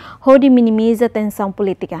discussão onde minimiza tensão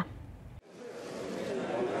política.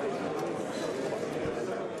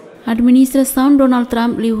 A administração Donald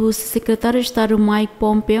Trump liu o secretário de Estado Mike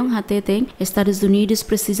Pompeo hateten Estados Unidos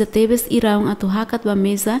precisa teves Irão atu hakat ba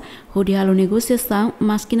mesa onde halo negociação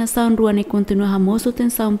mas que nação rua ne continua hamoso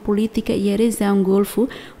tensão política e a região Golfo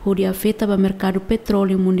onde afeta ba mercado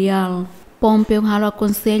petróleo mundial. Pompeo halo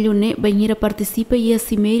aconselho ne banhira participa e a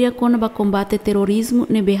cimeira quando ba combate terrorismo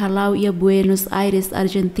ne behalau e a Buenos Aires,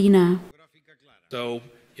 Argentina. So,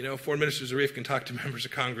 foreign minister Zarif can talk to members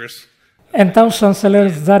of Congress. Então, chanceler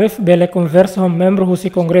Zarif bele conversa com membros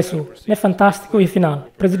do Congresso. É fantástico e final.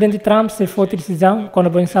 Presidente Trump se foi decisão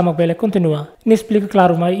quando o ensama bele continua. Ne explica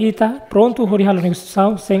claro, mas ita pronto o halo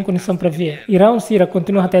negociação sem condição prévia. Irão sira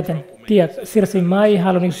continua hateten. Tia sira sem mais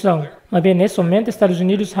halo negociação. Mas bem, somente Estados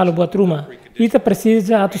Unidos halo boa truma. Ita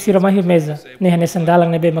precisa atu sira mais mesa. Ne sandalang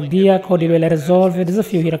nebe magdia kodi bele resolve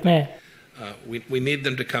desafio hirak ne. We need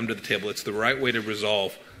them to come to the table. It's the right way to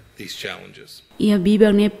resolve these challenges. E a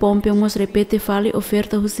Bíblia ne Pompeu mos repete fale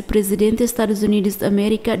oferta o presidente dos Estados Unidos da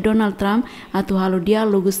América Donald Trump atual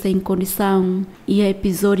diálogo sem condição. E a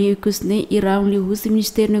episódio que ne Irão li o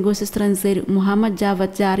Ministério Negócios Estrangeiros Muhammad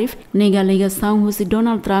Javad Zarif nega alegação o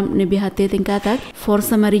Donald Trump ne BHT tem kata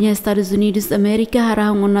Força Marinha Estados Unidos da América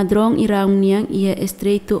hará nadrong Irão niang e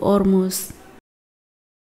Estreito Hormuz.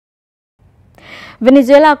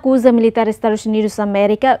 Venezuela acusa militar Estados Unidos da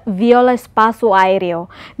América viola espaço aéreo.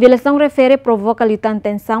 Violação refere provoca luta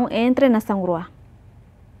tensão entre nação rua.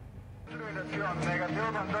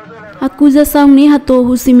 Acusação ne hatou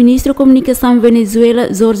o ministro da Comunicação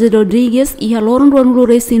Venezuela Jorge Rodrigues e a Loron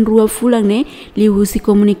Ruanulores em rua Fulang ne li o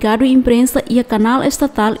comunicado imprensa e a canal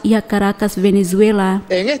estatal e a Caracas, Venezuela.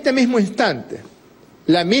 En este mismo instante,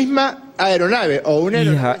 la misma aeronave ou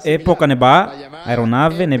una época neba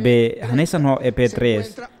aeronave nebe hanesan ho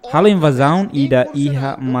EP3 hala invasão ida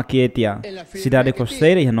iha Maquetia cidade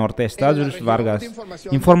costeira e norte Estados Vargas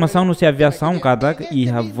informação no se aviação kadak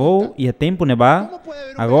iha voo e tempo neba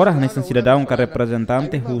agora hanesan cidadão ka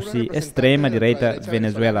representante russo extrema direita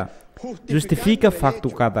Venezuela justifica facto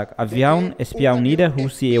kadak avião espião nida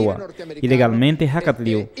russo ewa ilegalmente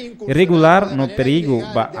hakatliu irregular no perigo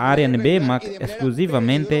ba área nebe mak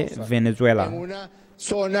exclusivamente Venezuela. Una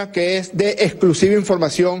zona que es de exclusiva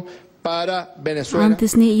información para Venezuela.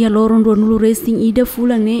 Antes ne ia Loron Ruanulores em ida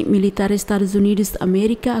Fulang ne militar Estados Unidos da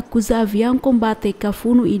América acusa avião combate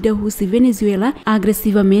Cafuno ida Rússia Venezuela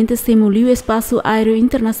agressivamente semoliu espaço aéreo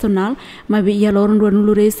internacional, mas ia Loron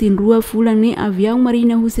Ruanulores em rua Fulang ne avião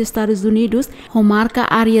Marinha Rússia Estados Unidos marca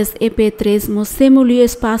áreas EP3 mo semoliu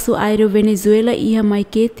espaço aéreo Venezuela e a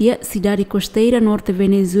Maiquetia cidade costeira norte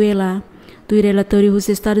Venezuela. Do relatório dos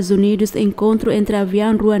Estados Unidos, encontro entre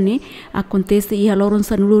avião Ruané acontece e a Loron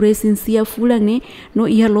Sanulures em Cia Fulang no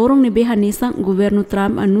e a Loron nebe Hanesan, governo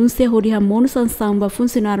Trump anuncia hori hamon sanção ba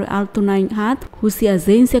funcionário alto na hat, Rússia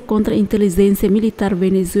agência contra inteligência militar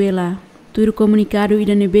Venezuela. Tudo comunicado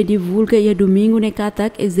ida nebe divulga e domingo ne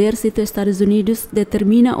katak exército Estados Unidos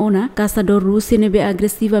determina ona caçador Rússia nebe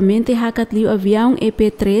agressivamente hakatliu avião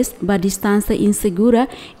EP3 ba distância insegura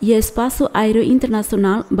e espaço aéreo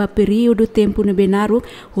internacional ba período tempo nebe naru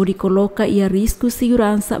onde coloca e a risco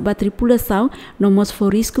segurança ba tripulação no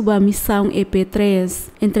mosforisco ba missão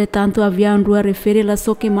EP3. Entretanto, o avião rua refere la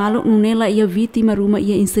soque malo nunela e a vítima ruma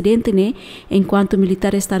e a incidente ne enquanto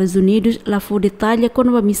militar Estados Unidos la fo detalha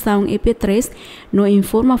com a missão EP3 no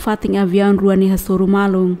informa fating avião rua ne hasoro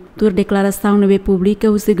malo. Tur declaração nebe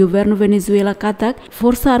publica o governo Venezuela katak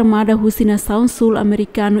Força Armada Russa Nação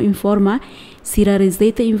Sul-Americano informa Sira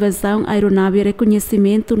receita invasão aeronave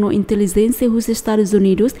reconhecimento no inteligência dos Estados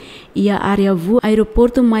Unidos e a área VU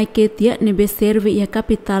aeroporto Maiquetia nebe serve e a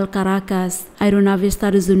capital Caracas. A aeronave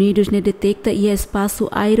Estados Unidos ne detecta e a espaço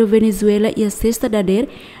aéreo Venezuela e a sexta dader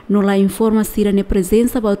no la informa sira ne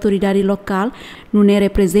presença da autoridade local no ne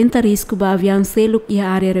representa risco ba avião Seluk e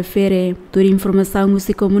a área refere. Toda informação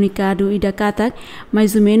se comunicado e da katak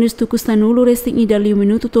mais ou menos tu custa nulo resting e dali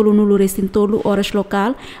minuto tolo nulo resting tolo horas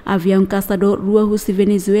local avião caçador rua Rússia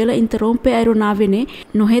Venezuela interrompe a aeronave ne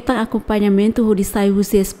no retan acompanhamento onde sai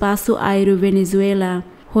Rússia espaço aéreo Venezuela.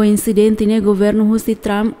 O incidente ne governo Rússia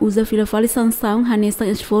Trump usa filafali sanção hanessa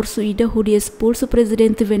esforço ida onde expulso o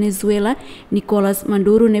presidente Venezuela Nicolás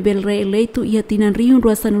Maduro nebel reeleito e atinan rio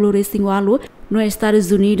rua sanulore singualo no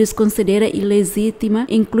Estados Unidos considera ilegítima,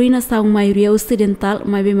 inclui nação maioria ocidental,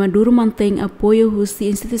 mas Maduro mantém apoio Rússia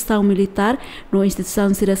instituição militar no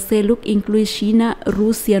instituição Siraseluk, inclui China,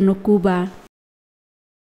 Rússia no Cuba.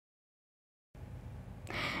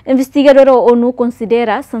 Investigadora ONU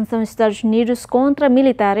considera a sanção dos Estados Unidos contra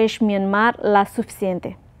militares Myanmar la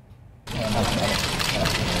suficiente.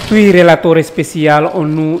 O relator especial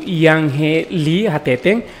ONU Yang Lee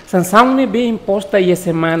Tetum, sanção nebe imposta e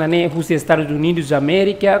semana nos Estados Unidos da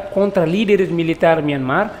América contra líderes militares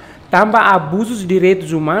Myanmar, também abusos de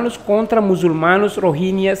direitos humanos contra muçulmanos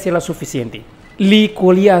Rohingya será suficiente. Lee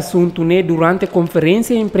colhia assunto durante a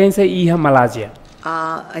conferência de imprensa em Malásia.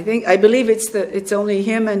 I believe it's only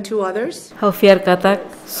him and two others. Haufiar katak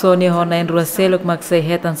Sony honain ruaseluk maksay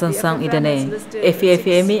hetan sansang idane.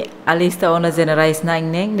 FFM alista ona generais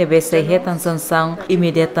naingneng nebe say hetan sansang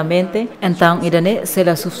imediatamente entang idane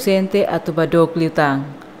será suficiente atubadok liutang.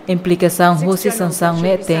 Implicação husi sansang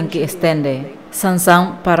ne tem que estende.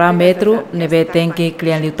 Sansang parâmetro nebe tem que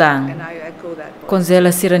clian liutang.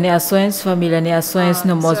 Congela sirane ações, família ne ações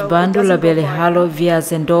no mos bando labele halo via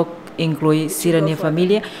zendok inclui sirane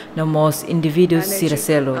família no mos indivíduos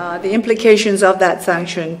siracelo. The implications of that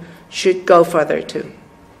sanction should go further too.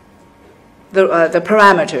 the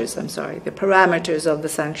parameters of the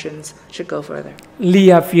sanctions should go further.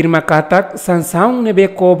 Li afirma katak sanção nebe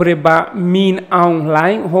cobre ba min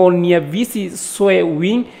online hol nia visi soe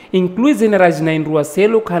wing inclui generais na rua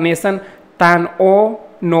selo kanesan tan o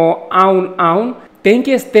no aun tem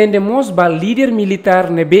que estendemos ba líder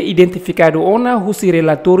militar nebe identificado ona husi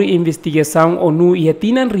relatório investigação ONU e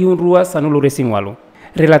atinan riun rua sanulo resinwalo.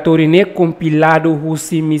 Relatório ne compilado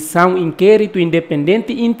husi missão inquérito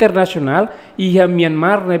independente internacional e a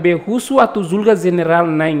Myanmar nebe husu atu julga general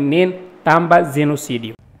nainen tamba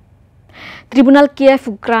genocídio. Tribunal Kiev,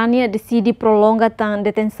 Ucrânia, decide prolongar a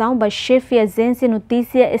detenção da chefe da agência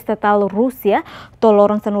notícia estatal Rússia,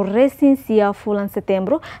 toloram no recensia fulan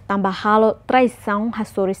setembro, também halo traição a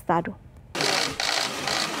seu estado.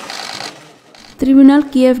 Tribunal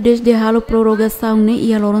Kiev desde halo prorrogação ne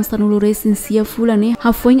e a lorança no recensia fulane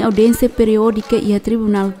ha foi audiência periódica e a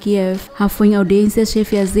Tribunal Kiev ha foi audiência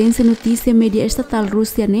chefe agência notícia média estatal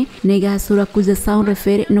Rússia ne nega a sua acusação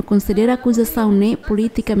refere não considera acusação ne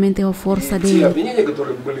politicamente a força dele.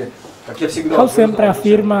 Hau sempre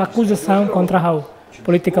afirma a acusação contra Hau.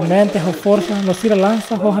 Politicamente a força não se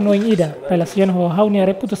lança ho Hanoi ida relaciona ho Hau ne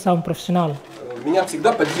reputação profissional.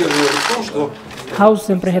 Hau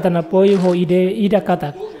sempre retan apoio ho ida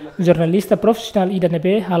katak. Jornalista profissional ida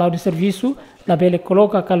nebe halau de serviço, la bele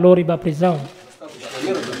coloca calori ba prisão.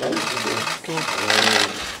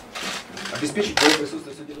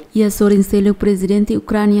 E a Sorinselho, o presidente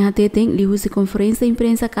Ucrânia Tetum, liu-se conferência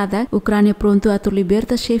imprensa cada Ucrânia pronto a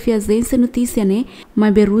liberta chefe agência notícia né,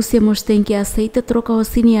 mas a Rússia mostra que aceita troca o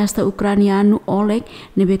cineasta ucraniano Oleg,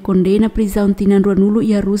 nebe condena a prisão tinan nulo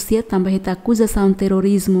e a Rússia também está acusação de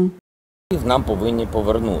terrorismo.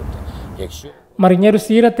 Marinheiro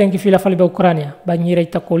Sira tem que filar para a Ucrânia, banheira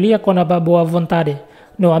itacolia com a boa vontade.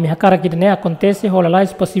 No ami hakara que não acontece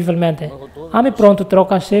rolalais possivelmente. Ami pronto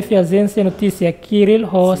troca chefe agência notícia Kirill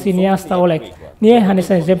ho cineasta Oleg. Nie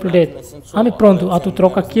hanes exemplo de. Ami pronto atu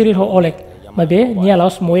troca Kirill ho Oleg. Mas be nie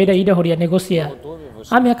laos moeda ida horia negocia.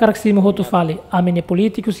 Ami hakara que ho tu fale. Ami ne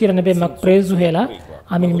político sira nebe mak preso hela.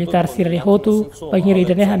 Ami militar sira de hotu. Banheiro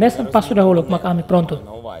ida ne hanes passo da holok mak ami pronto.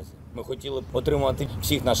 Ми хотіли б отримати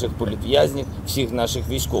всіх наших політв'язнів, всіх наших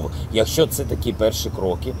військових. Якщо це такі перші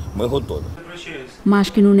кроки, ми готові. Mas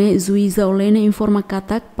que não é juíza Olena informa que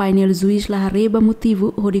painel juiz lá reba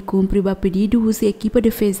motivo onde cumpre o pedido da equipa de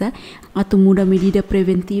defesa a tomar medida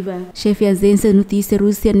preventiva. Chefe agência notícia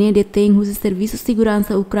Rússia ne detém o serviço de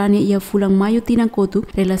segurança Ucrânia e a fulan maio tinancoto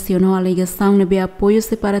relacionou a alegação de apoio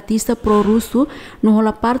separatista pró-russo no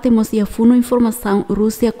rola parte mos e a funo informação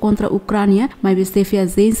Rússia contra Ucrânia, mas o chefe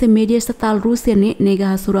agência média estatal Rússia ne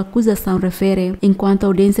nega a sua acusação refere. Enquanto a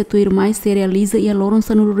audiência do irmão se realiza e a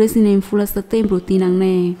lorança no residente em fulan setembro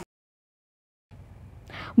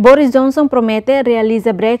Boris Johnson promete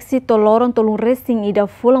realizar Brexit toloron tolung recém ida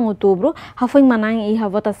fulan outubro, ha foi manang e a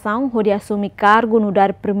votação onde assume cargo no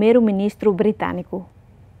dar primeiro-ministro britânico.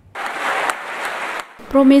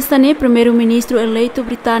 Promessa ne primeiro-ministro eleito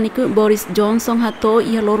britânico Boris Johnson hato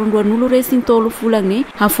e a loron do nulo recém tolo fulan ne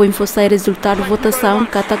ha foi enfossar resultado votação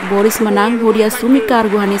katak Boris manang onde assume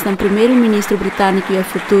cargo hanesan primeiro-ministro britânico e a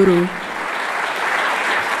futuro.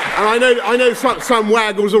 And I know some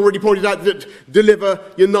wag was already pointed out that deliver,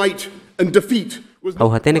 unite and defeat. Au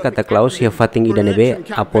hatene kata Klaus ia fating ida nebe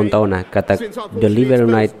apontaona kata deliver,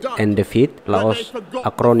 unite and defeat laos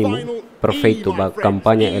acrónimo perfeito ba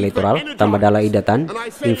kampanya eleitoral tambah dala idatan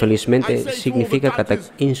infelizmente significa kata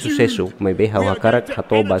insucesso mai be hau hakarak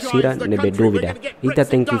hato basira nebe dúvida ita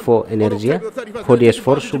tenki fo energia fo de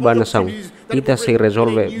esforço ba nação ita se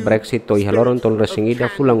resolve Brexit to ihaloron tol resingida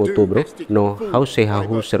fulang outubro no hau se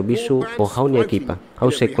hau serviço o hau ni equipa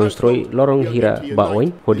hau se constrói lorong hira ba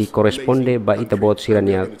oin ho di corresponde ba ita bot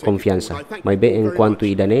sirania confiança mai be enquanto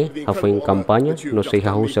idane hau em campanha no se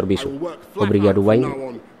hau serviço obrigado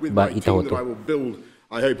wain ba ita hoto.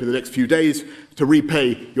 I hope in the next few days to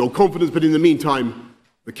repay your confidence, but in the meantime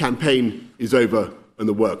the campaign is over and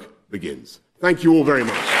the work begins. Thank you all very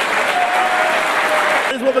much.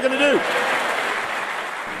 Here's what we're going to do.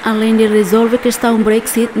 Além de resolver a questão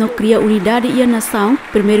Brexit, não cria unidade e a nação,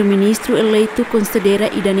 primeiro-ministro eleito considera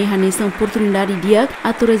e dá nessa oportunidade de a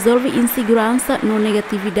resolver insegurança no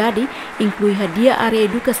negatividade, inclui a dia área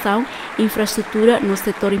educação, infraestrutura no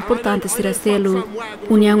setor importante Siracelo.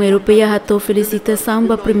 União Europeia hatou felicitação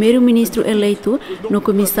para primeiro-ministro eleito no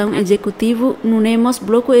comissão executivo no Nemos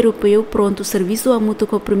Bloco Europeu pronto serviço a mútuo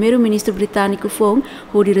com o primeiro-ministro britânico foi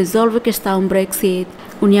onde resolve a questão Brexit.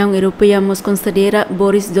 União Europeia mos considera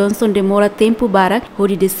Boris Johnson demora tempo para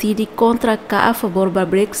onde decide contra cá a favor do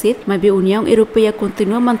Brexit, mas a União Europeia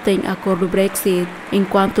continua a manter o acordo Brexit.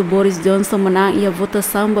 Enquanto Boris Johnson menang e a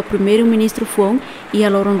votação do primeiro-ministro Fong e a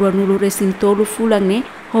lorong dua nulu resin tolu fulang ne,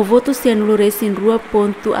 o voto se anulu resin rua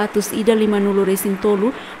ponto atus ida 5 nulu resin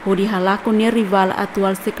tolu, o di halako ne rival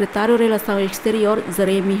atual secretário Relação Exterior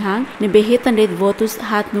Jeremy Hunt ne behetan det votos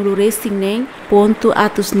hat nulu resin neng ponto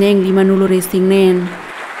atus neng 5 nulu resin neng.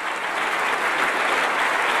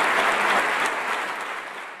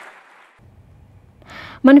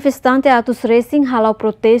 Manifestante atos racing halau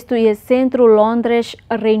protesto e centro Londres,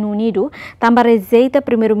 Reino Unido, também rejeita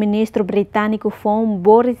primeiro-ministro britânico foi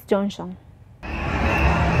Boris Johnson.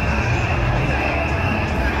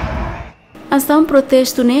 Ação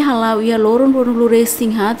protesto ne halau ia lorong do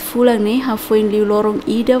racing hat fulang ne ha foi li lorong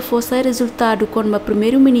ida fosse resultado com o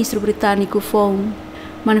primeiro-ministro britânico foi.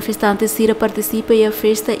 Manifestantes sira participa e a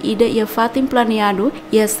festa ida e a fatem planeado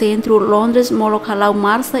e a centro Londres molok halau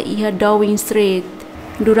marsa e a Downing Street.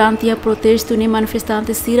 Durante o protesto, os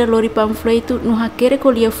manifestantes sira lori panfleto no haquere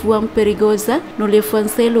colia fuam perigosa, no le fuan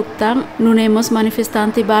se lutang, no nemos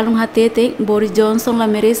manifestante balung hatete, Boris Johnson la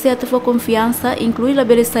merece a tua confiança, inclui la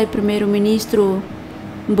beleza primeiro-ministro.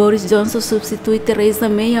 Boris Johnson substitui Theresa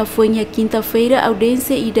May a foi na quinta-feira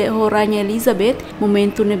audiência e de Rainha Elizabeth,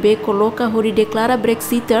 momento nebe coloca hori declara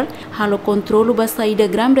Brexiter, halo controlo ba saída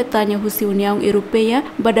Grã-Bretanha husi União Europeia,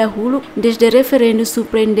 bada hulu desde referendo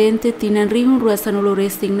surpreendente tinan rihun ruasa no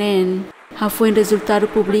resting nen. Ha foi resultado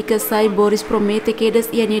publica sai Boris promete que des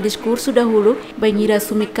ia discurso da hulu, banhira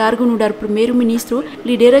assumir cargo no dar primeiro-ministro,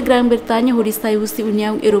 lidera Grã-Bretanha hori sai husi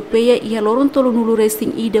União Europeia e haloron tolo no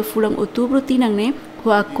resting ida fulang outubro tinan ne, o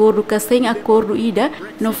acordo que sem acordo ida,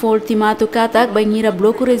 no foi ultimato katak banhira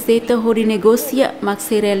bloco rezeita hori negocia, mas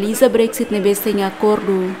se realiza Brexit nebe sem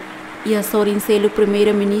acordo. E a sorin selo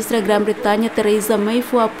primeira-ministra Grã-Bretanha Theresa May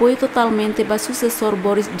foi apoio totalmente para sucessor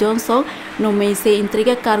Boris Johnson, no mês se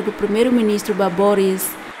entrega cargo primeiro-ministro para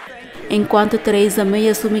Boris. Enquanto Theresa May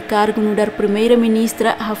assume cargo no dar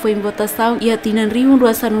primeira-ministra, ha foi em votação e a tinan riun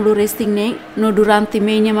ruasa no resting no durante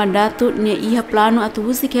meia mandato ne ia plano atu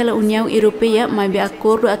husi kela União Europeia, mas be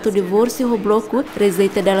acordo atu divórcio ho bloco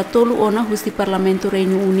rezeita dela tolu ona husi Parlamento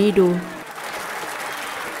Reino Unido.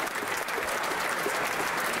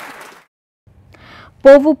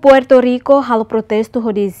 Povo Puerto Rico halo protesto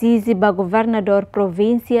ho desisi ba governador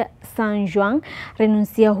província San Juan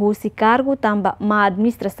renuncia husi cargo tamba ma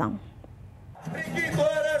administração.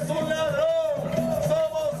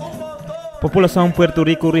 População Puerto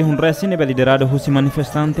Rico rihun resin é liderado husi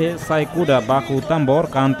manifestante sai kuda baku tambor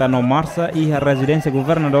canta no marcha e a residência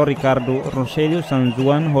governador Ricardo Rogelio San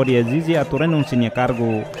Juan hori exige a renuncia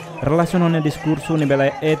cargo. Relacionando o discurso nível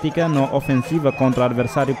ética no ofensiva contra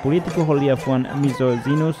adversário político holia fuan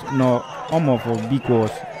misóginos no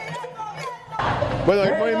homofóbicos. Bueno,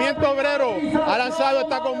 el movimiento obrero ha lanzado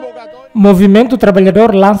esta convocatoria. Movimento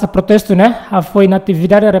Trabalhador lança protesto, foi na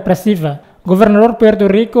atividade repressiva. Governador Puerto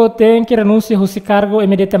Rico tem que renunciar ao seu cargo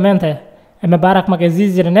imediatamente. É me barak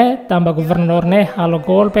magazizir, também governador, halo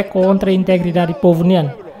golpe contra a integridade do povo,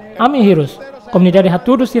 Ami heroes. Comunidade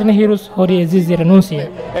Hatudo Sirne Heroes hori exige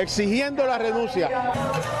renuncia. Exigiendo la renuncia.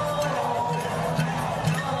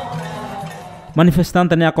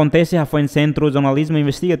 Manifestante ne acontece a foi em Centro Jornalismo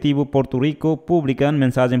Investigativo Porto Rico publican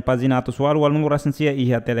mensagem paginato usuário al número recensia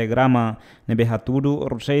e a telegrama. Nebe Hatudo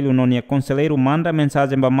Roselho nonia conselheiro manda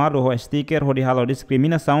mensagem bamado ho sticker hori halo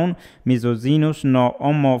discriminação, misoginos no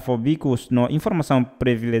homofóbicos no informação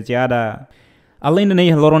privilegiada. Além de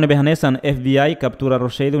neir lorone behanesan, FBI captura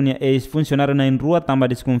Roselho nia ex-funcionário na rua também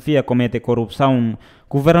desconfia comete corrupção.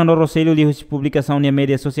 Governador Roselho li publicação na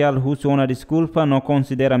mídia social husiona desculpa não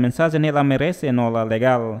considera a mensagem nela merece não la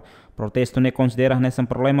legal. Protesto ne considera nesse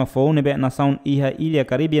problema foi nebe nação iha ilha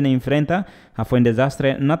Caribe enfrenta a foi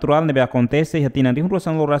desastre natural nebe acontece e tina de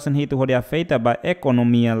ruasan lorasan hitu hodi afeita ba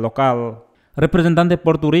economia local. Representante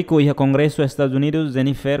Porto Rico e Congresso Estados Unidos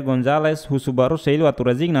Jennifer González Husuba Roselho atu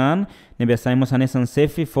resignan nebe saimos anesan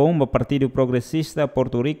sefi foi ba Partido Progressista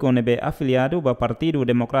Porto Rico nebe afiliado ba Partido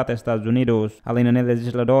Democrata Estados Unidos. Além do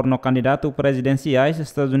legislador no candidato presidenciais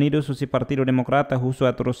Estados Unidos o Partido Democrata Husu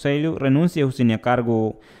atu Roselho renuncia o seu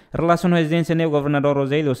cargo. Relação à residência do governador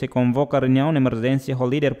Roselho se convoca reunião de emergência com o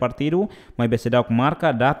líder partido, mas besedau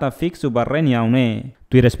marca data fixo para reunião.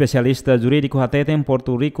 Tuir especialista jurídico hatete em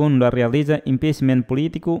Porto Rico não realiza impeachment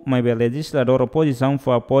político, mas o legislador oposição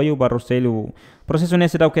foi apoio para Roselho. Processo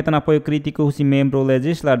nesse dau que tem apoio crítico se membro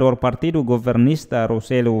legislador partido governista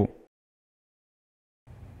Roselho.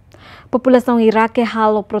 População iraque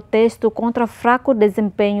halo protesto contra fraco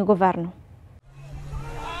desempenho do governo.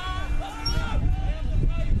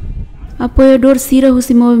 Apoiador Sira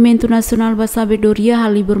husi Movimento Nacional da Sabedoria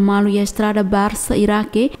hali bermalu e a estrada Barça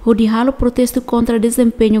Iraque hodi halo protesto contra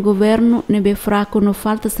desempenho governo nebe fraco no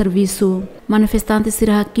falta serviço. Manifestantes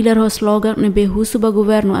Sira hakilar ho slogan nebe husu ba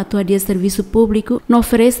governo atua dia serviço público não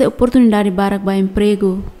oferece oportunidade barak ba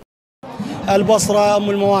emprego.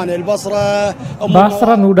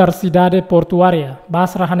 Basra nudar cidade portuária.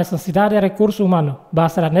 Basra ha necessidade de recurso humano.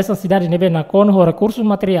 Basra necessidade nebe na conho recurso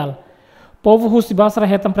material. Povo husi Basra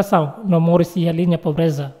retam pressão, não mori-se a linha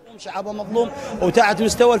pobreza.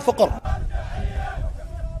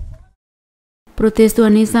 Protesto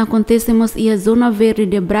anissa acontecemos e a zona verde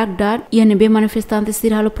de Bagdad e a nebe manifestantes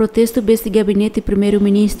sirhalo protesto besse gabinete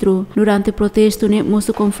primeiro-ministro. Durante o protesto,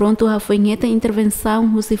 moço confronto a foi neta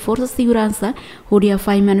intervenção husi força de segurança, onde a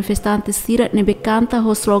fai manifestantes sira nebe canta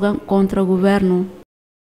o slogan contra o governo.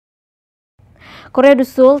 Coreia do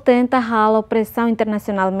Sul tenta halo pressão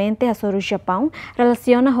internacionalmente sobre o Japão,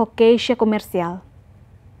 relaciona a queixa comercial.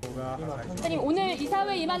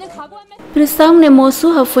 Pressão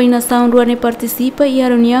nemoço foi nação ruane participa e a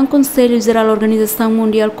reunião Conselho Geral Organização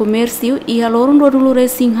Mundial Comércio e a loron do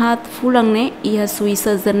Resinhat Fulangne e a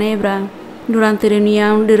Suíça Genebra. Durante a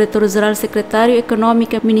reunião, o diretor-geral secretário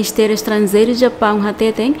econômico Ministério Estrangeiro Japão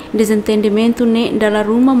Tetum, desentendimento da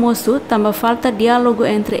Ruma Moço, também falta diálogo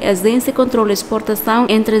entre a agência de controle de exportação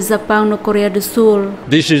entre Japão e Coreia do Sul.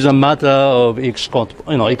 This is a matter of export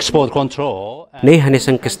control. Nei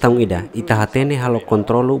hanesan questão ida, itahatene halo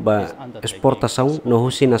controlo ba exportação no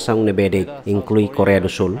husi nação nebede, inclui Coreia do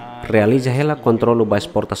Sul. Realiza ela controlo ba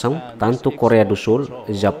exportação, tanto Coreia do Sul,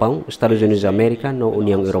 Japão, Estados Unidos da América no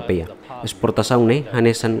União Europeia. Exportação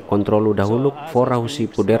hanesan controlo dahulu fora husi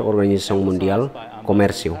poder Organização Mundial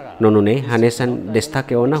Comércio. Nono hanesan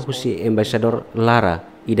destaque ona husi embaixador Lara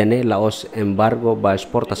idane laos embargo ba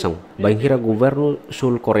exportação. Banhira governo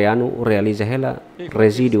sul-coreano realiza ela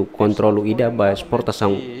residu controlo ida ba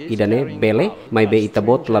exportação idane bele, mai be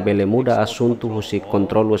itabot la bele muda assunto husi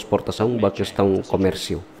controlo exportação ba questão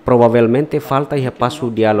comércio. Provavelmente falta ia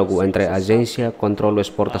passo diálogo entre a agência controlo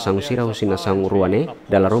exportação sira husi nação ruane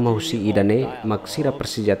dala Roma husi idane maksira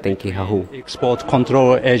persija tenki hahu. Export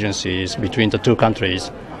control agencies between the two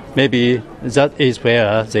countries. Maybe that is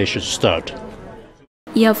where they should start.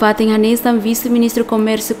 E a fatem hanesan vice-ministro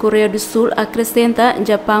comércio Coreia do Sul acrescenta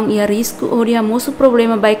Japão e a risco onde há muito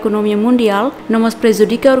problema da economia mundial, não mas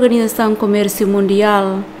prejudica a Organização Comércio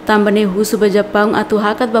Mundial. Também russo ba Japão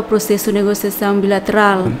atuhakat ba processo de negociação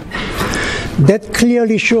bilateral. That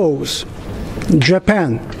clearly shows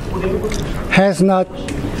Japan has not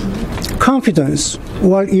confidence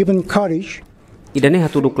or even courage. Idane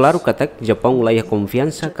hatudu claro katak Japão laia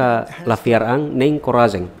confiança ka lafiarang nem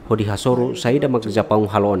coragem hodi hasoru saída mag Japão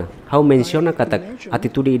halona. Hau menciona katak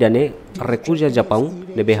atitude idane recusa Japão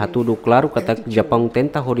nebe hatudu claro katak Japão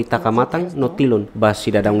tenta hodi takamatang no tilon ba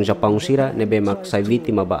sidadang Japão sira nebe mag sai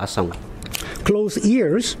vítima ba asang. Close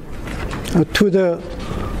ears to the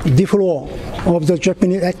deflow of the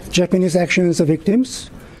Japanese actions of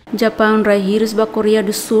victims. Japão raihiros ba Coreia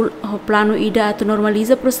do Sul o plano ida atu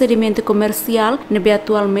normaliza procedimento comercial nebe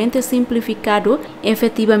atualmente simplificado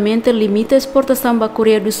efetivamente limita a exportação ba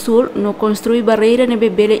Coreia do Sul no construir barreira nebe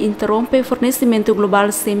bele interrompe fornecimento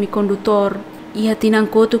global semicondutor. E a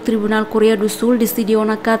Tinancoto, o Tribunal Coreia do Sul decidiu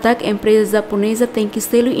na katak empresa japonesa tem que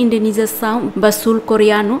selo indenização ba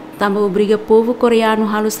sul-coreano, também obriga povo coreano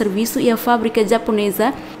halo serviço e a fábrica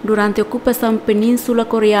japonesa durante a ocupação península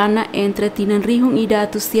coreana entre Tinan Rihung ida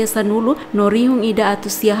atu sia Sanulu no Rihung ida atu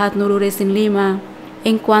sia hat nulu Resin Lima.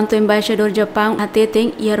 Enquanto embaixador Japão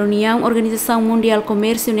Tetum e a reunião Organização Mundial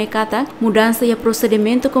Comércio necata mudança e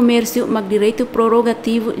procedimento comércio mag direito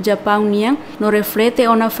prorrogativo Japão niang no reflete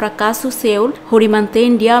ona fracasso Seul hori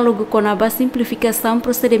mantém diálogo com a simplificação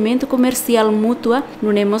procedimento comercial mútua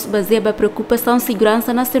no nemos baseado a preocupação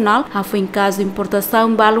segurança nacional a foi em caso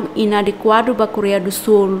importação balão inadequado ba Coreia do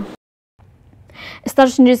Sul.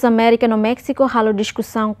 Estados Unidos da América no México halo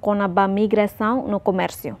discussão com a migração no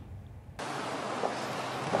comércio.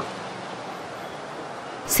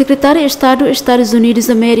 Secretário de Estado dos Estados Unidos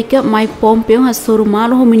da América, Mike Pompeo, assou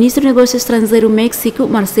malo o ministro de Negócios Estrangeiros México,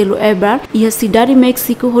 Marcelo Ebrard, e a cidade de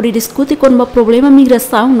México, onde discute com o problema de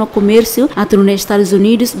migração no comércio, até nos Estados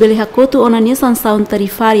Unidos, bele hakoto onania sanção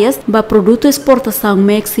tarifárias para produto exportação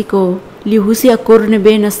México. Lihusi acordo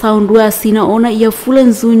nebe nação dua assina ona ia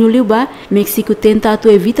fulan junho liuba, México tenta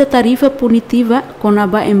atu evita tarifa punitiva com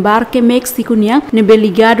a embarque México nia nebe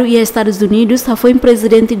ligado e Estados Unidos, a foi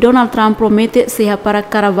presidente Donald Trump promete seja para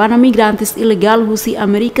caravana migrantes ilegal husi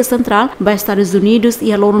América Central ba Estados Unidos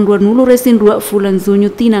e a loron dua nulo resin dua fulan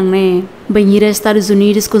junho tinang ne. Banheira Estados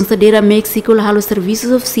Unidos considera México halo serviços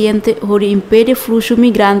suficiente onde impede fluxo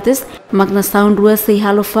migrantes, mas nação rua se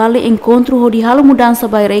halo fale encontro onde halo mudança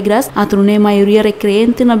by regras, a torne maioria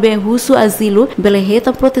recreante na bem russo asilo,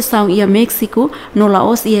 beleheta proteção e a México, no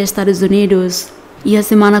Laos e Estados Unidos. E a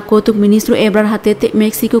semana que o ministro Ebrard Hatete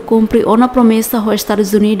México cumpre uma promessa aos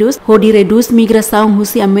Estados Unidos onde reduz migração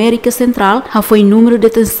Rússia América Central, foi número de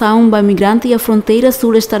detenção para migrantes à fronteira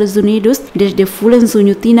sul dos Estados Unidos desde fulan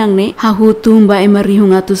junho tinangne, tumba e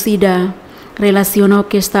marihung atusida. Relaciona a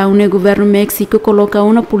questão o governo México coloca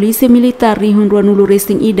uma polícia militar rihun nulo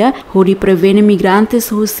resting ida onde prevene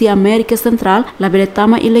migrantes Rússia América Central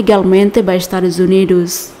labeletama ilegalmente para Estados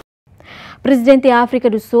Unidos. Presidente da África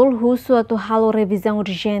do Sul, russo atual revisão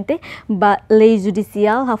urgente da lei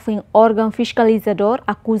judicial, foi um órgão fiscalizador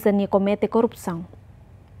acusa de cometer corrupção.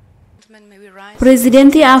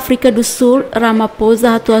 Presidente da África do Sul,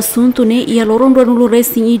 Ramaphosa, atu assunto ne e a lorondo nulo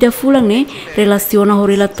resting ida fulang ne relaciona ao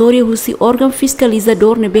relatório russo órgão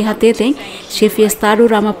fiscalizador ne BHT, chefe de Estado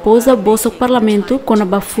Ramaphosa, bolso parlamento com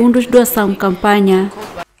a fundos doação campanha.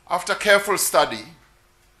 After careful study,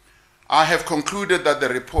 I have concluded that the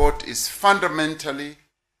report is fundamentally.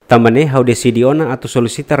 Também how decidiona atu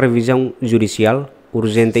solicita revisão judicial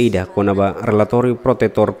urgente ida com a relatório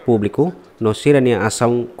protetor público no sirania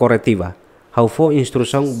ação corretiva. How fo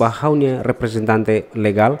instrução bahaunya representante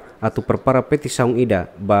legal atu prepara petição ida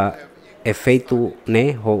ba efeito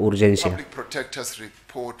ne ho urgência.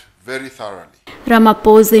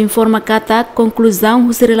 Ramaphosa informa que a conclusão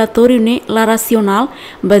do relatório ne la racional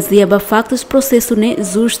baseada factos processo ne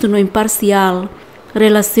justo no imparcial.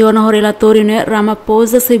 Relaciona o relatório ne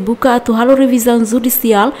Ramaphosa se busca atual revisão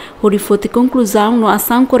judicial onde foi conclusão no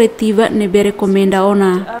ação corretiva ne be recomenda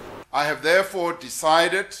ona. I have therefore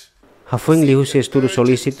decided. Hafeng lihu se estudo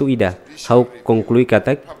solicito ida. How conclui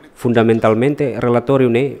katak fundamentalmente relatório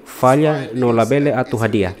ne falha no labele atu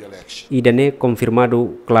hadia. Ida ne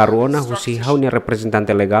confirmado claro ona husi haunia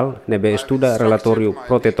representante legal nebe estuda relatório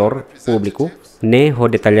protetor público ne ho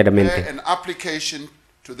detalhadamente.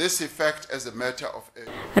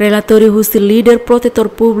 Relatório russo líder protetor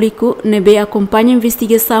público nebe acompanha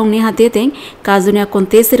investigação ne hateten caso ne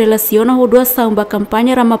aconteça relaciona a doação ba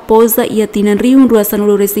campanha Ramaphosa e atinan riun doação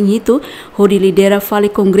no resinhito onde lidera fale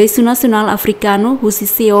Congresso Nacional Africano russo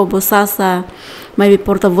CEO Bosasa. Mas o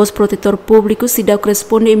porta-voz protetor público se dá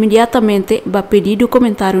responde imediatamente ba pedido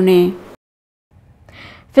comentário ne.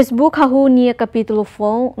 Facebook nia capítulo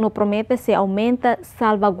fon no promete se aumenta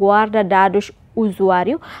salvaguarda dados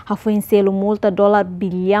usuário, foi em selo multa $5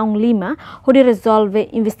 bilhão, onde resolve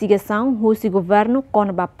investigação do governo com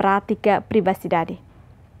a prática privacidade.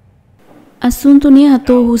 Assunto ne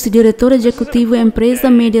ato o diretor executivo da empresa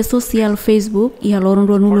média social Facebook e a Loron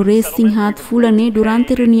nulo resting hat fulane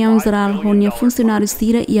durante reunião geral com funcionários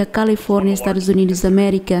Sira e a Califórnia, Estados Unidos da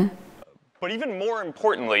América.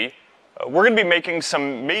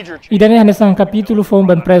 Idane hanesan capítulo foi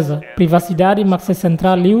uma empresa, privacidade mais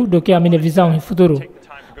central liu do que a minha visão em futuro.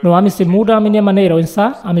 No ami se muda a minha maneira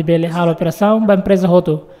onsa, ami bele hal operação ba empresa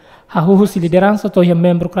hoto. Hahu se liderança to ya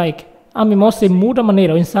membro craik. Ami mo se muda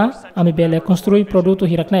maneira onsa, ami bele construir produto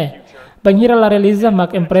hirakne. Banhira la realiza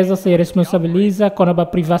mak empresa se responsabiliza com a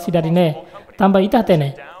privacidade ne. Tamba ita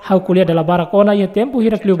tene. Hau kuliah dela barakona ia tempo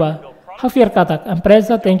hirak liuba. Hafiar katak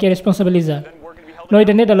empresa tem que responsabilizar. No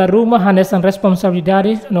idane dalam rumah hanesan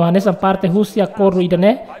responsabilidade, no hanesan parte husi acordo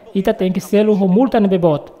idane, ita tem que selo ho multa nebe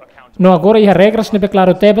bot. No agora ia regras nebe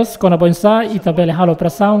claro tebas, kona bonsa ita bele halo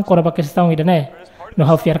operação kona ba questão idane. No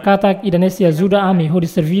hau fiar katak idane se ajuda ami ho de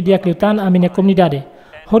servir dia kliutan ami na comunidade.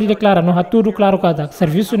 Ho de declara no hatudu claro katak,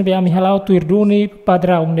 serviço nebe ami halau tuirduni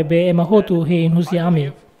padrão nebe ema hotu he in husi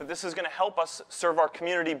ami. This is going to help us serve our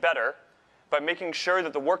community better by making sure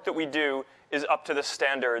that the work that we do is up to the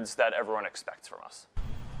standards that everyone expects from us.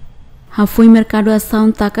 Foi mercado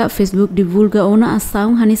ação taka Facebook divulga uma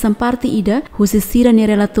ação hanesan parte ida husi sira ne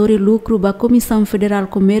relatório lucro ba Comissão Federal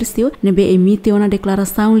Comércio nebe emite uma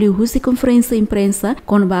declaração li husi conferência imprensa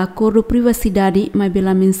com ba acordo privacidade mas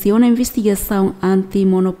bela menciona investigação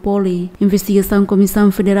anti-monopólio. Investigação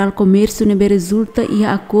Comissão Federal Comércio nebe resulta e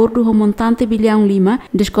acordo o montante $5 bilhão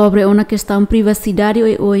descobre uma questão privacidade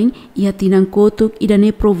oin e atinan kotuk ida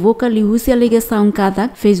ne provoca li husi alegação kada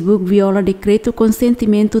Facebook viola decreto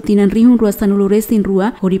consentimento tinan ruasan lures em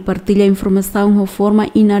rua, onde partilha informação de forma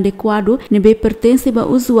inadequada, nebe pertence a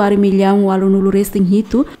usuário milhão walo lures em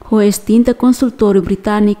hito, o extinta consultório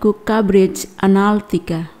britânico Cambridge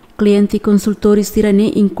Analytica. cliente consultores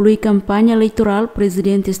tirane inclui campanha eleitoral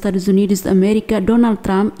presidente Estados Unidos da América Donald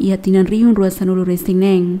Trump e atinan riun rua sanulu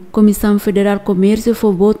restineng. Comissão Federal Comércio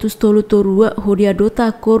foi votos tolo torua hodi adota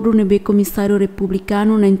acordo nebe comissário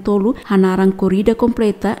republicano nem tolo hanaran corrida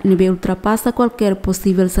completa nebe ultrapassa qualquer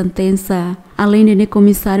possível sentença. Além de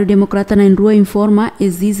comissário democrata na rua informa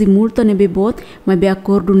exige multa nebe bot, mas be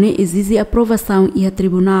acordo ne exige aprovação e a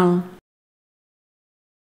tribunal.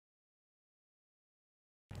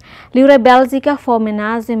 Livre Bélgica foi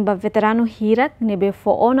homenagem para veterano Hirak nebe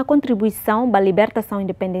foi na contribuição para a libertação e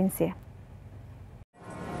independência.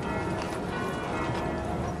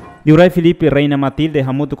 Livre Felipe Reina Matilde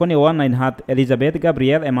Hamutu Konewan Inhat Elizabeth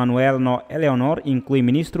Gabriel Emanuel no Eleonor inclui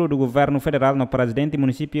ministro do governo federal no presidente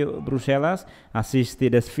município Bruxelas assiste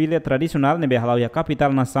desfile tradicional nebe halau a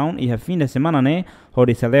capital nação e a fim de semana ne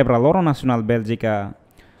onde celebra Loro Nacional Bélgica.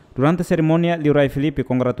 Durante a cerimônia, Livre Felipe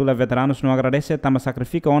congratula veteranos no agradece tama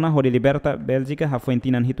sacrifica ona onde liberta Bélgica a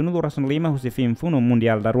fuentinan hitunu duração lima o fim funo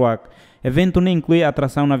mundial da ruak. Evento ne inclui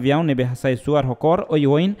atração no avião nebe hasai suar hokor o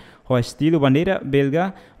yoin o estilo bandeira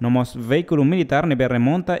belga nomos veículo militar nebe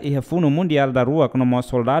remonta e a funo mundial da ruak nomos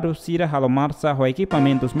soldados sira halo marcha o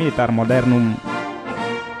equipamentos militar modernum.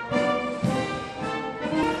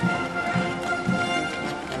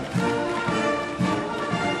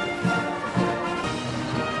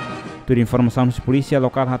 Tur informação de polícia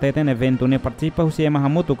local hateten evento ne participa o Sema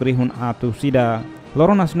Hamutu krihun atu sida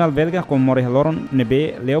Loro Nacional Belga comemora Loro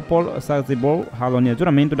nebe Leopold Sarzibol halonia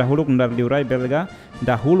juramento da huluk ndar liurai belga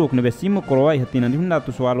da huluk nebe simo koroa e hatina dihunda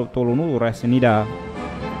tu soalo tolunu rasenida.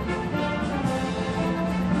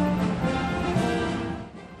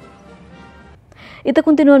 Ita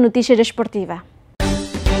continua a notícia desportiva.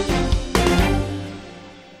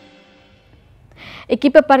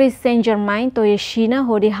 Equipa Paris Saint-Germain toia China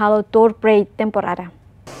hodi halo tour pré-temporada.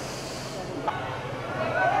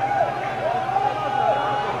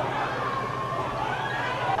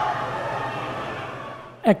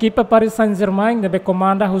 Equipa Paris Saint-Germain debe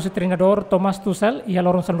comanda o treinador Thomas Tuchel e a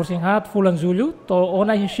lorong sanursinhat fulan Jullu to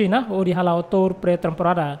ona China hodi halo tour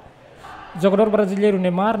pré-temporada. Jogador brasileiro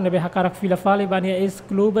Neymar nebe hakarak fila fali bania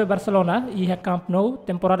ex-clube Barcelona e a Camp Nou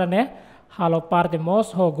temporada ne halo parte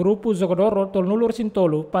mos ho grupo jogador tolnulur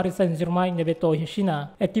sintolo Paris Saint-Germain nebe to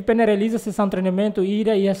China. Equipe ne realiza sessão treinamento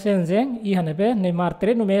ida e a Shenzhen e a nebe Neymar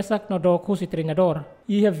treino mesak no do kusi treinador.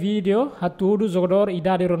 E a vídeo hatudo jogador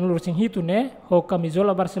idade ronulur sinhitu ne ho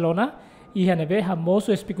camisola Barcelona e a nebe ha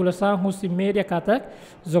moço especulação husi media katak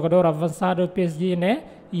jogador avançado PSG ne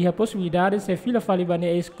e a possibilidade de ser fila falibane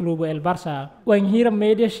ex-clube El Barça. O enhira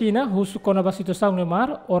media China husu kona ba situação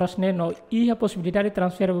Neymar horas ne no e a possibilidade de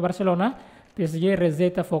transfer para Barcelona PSG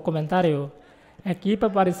reseta for comentário. A equipa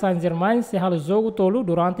Paris Saint-Germain se halo jogo tolo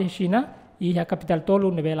durante China e a capital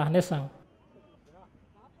tolo nebela nesang.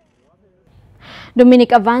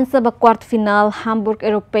 Dominic avança para a quarta final Hamburg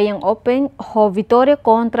European Open, ho vitória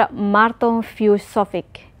contra Marton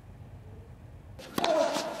Fiusovic.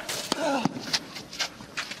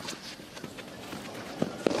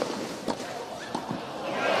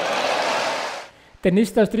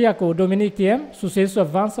 Tenista austríaco Dominic Thiem, sucesso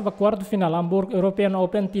avança para a quarta final Hamburg European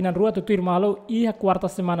Open tinan rua tutur malo e a quarta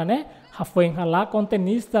semana ne foi lá com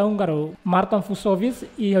tenista húngaro Marton Fiusovic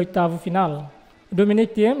e oitavo final.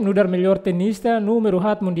 Dominic Thiem, nudar melhor tenista número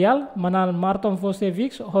 1 mundial, manal Marton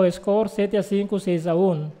Fiusovic ho score 7-5,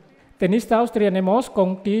 6-1. Tenista austrianemos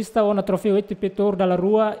conquista una trofeu ATP Tour da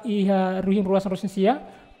Rua e a Ruim Rua Sanrosinsia,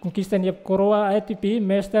 conquista a coroa ATP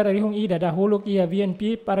Master Rihung Ida da huluk ia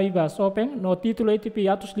VNP Paribas Open no título ATP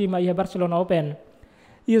Atos 5 ia Barcelona Open.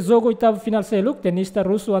 E o jogo oitavo final seluk, tenista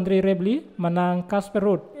russo Andrei Rebli menang Casper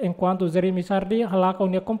Ruud, enquanto Jeremy Sardi halakau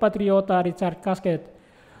nia compatriota Richard Gasquet.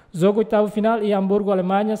 Jogo oitavo final e Hamburgo,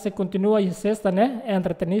 Alemanha se continua e sexta né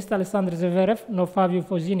entre tenista Alexander Zverev no Fabio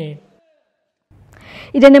Fognini.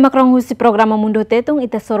 E dene macron husi programa Mundu iha Tetum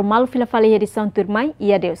ita sormal fila fali edição turmai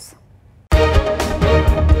e adeus.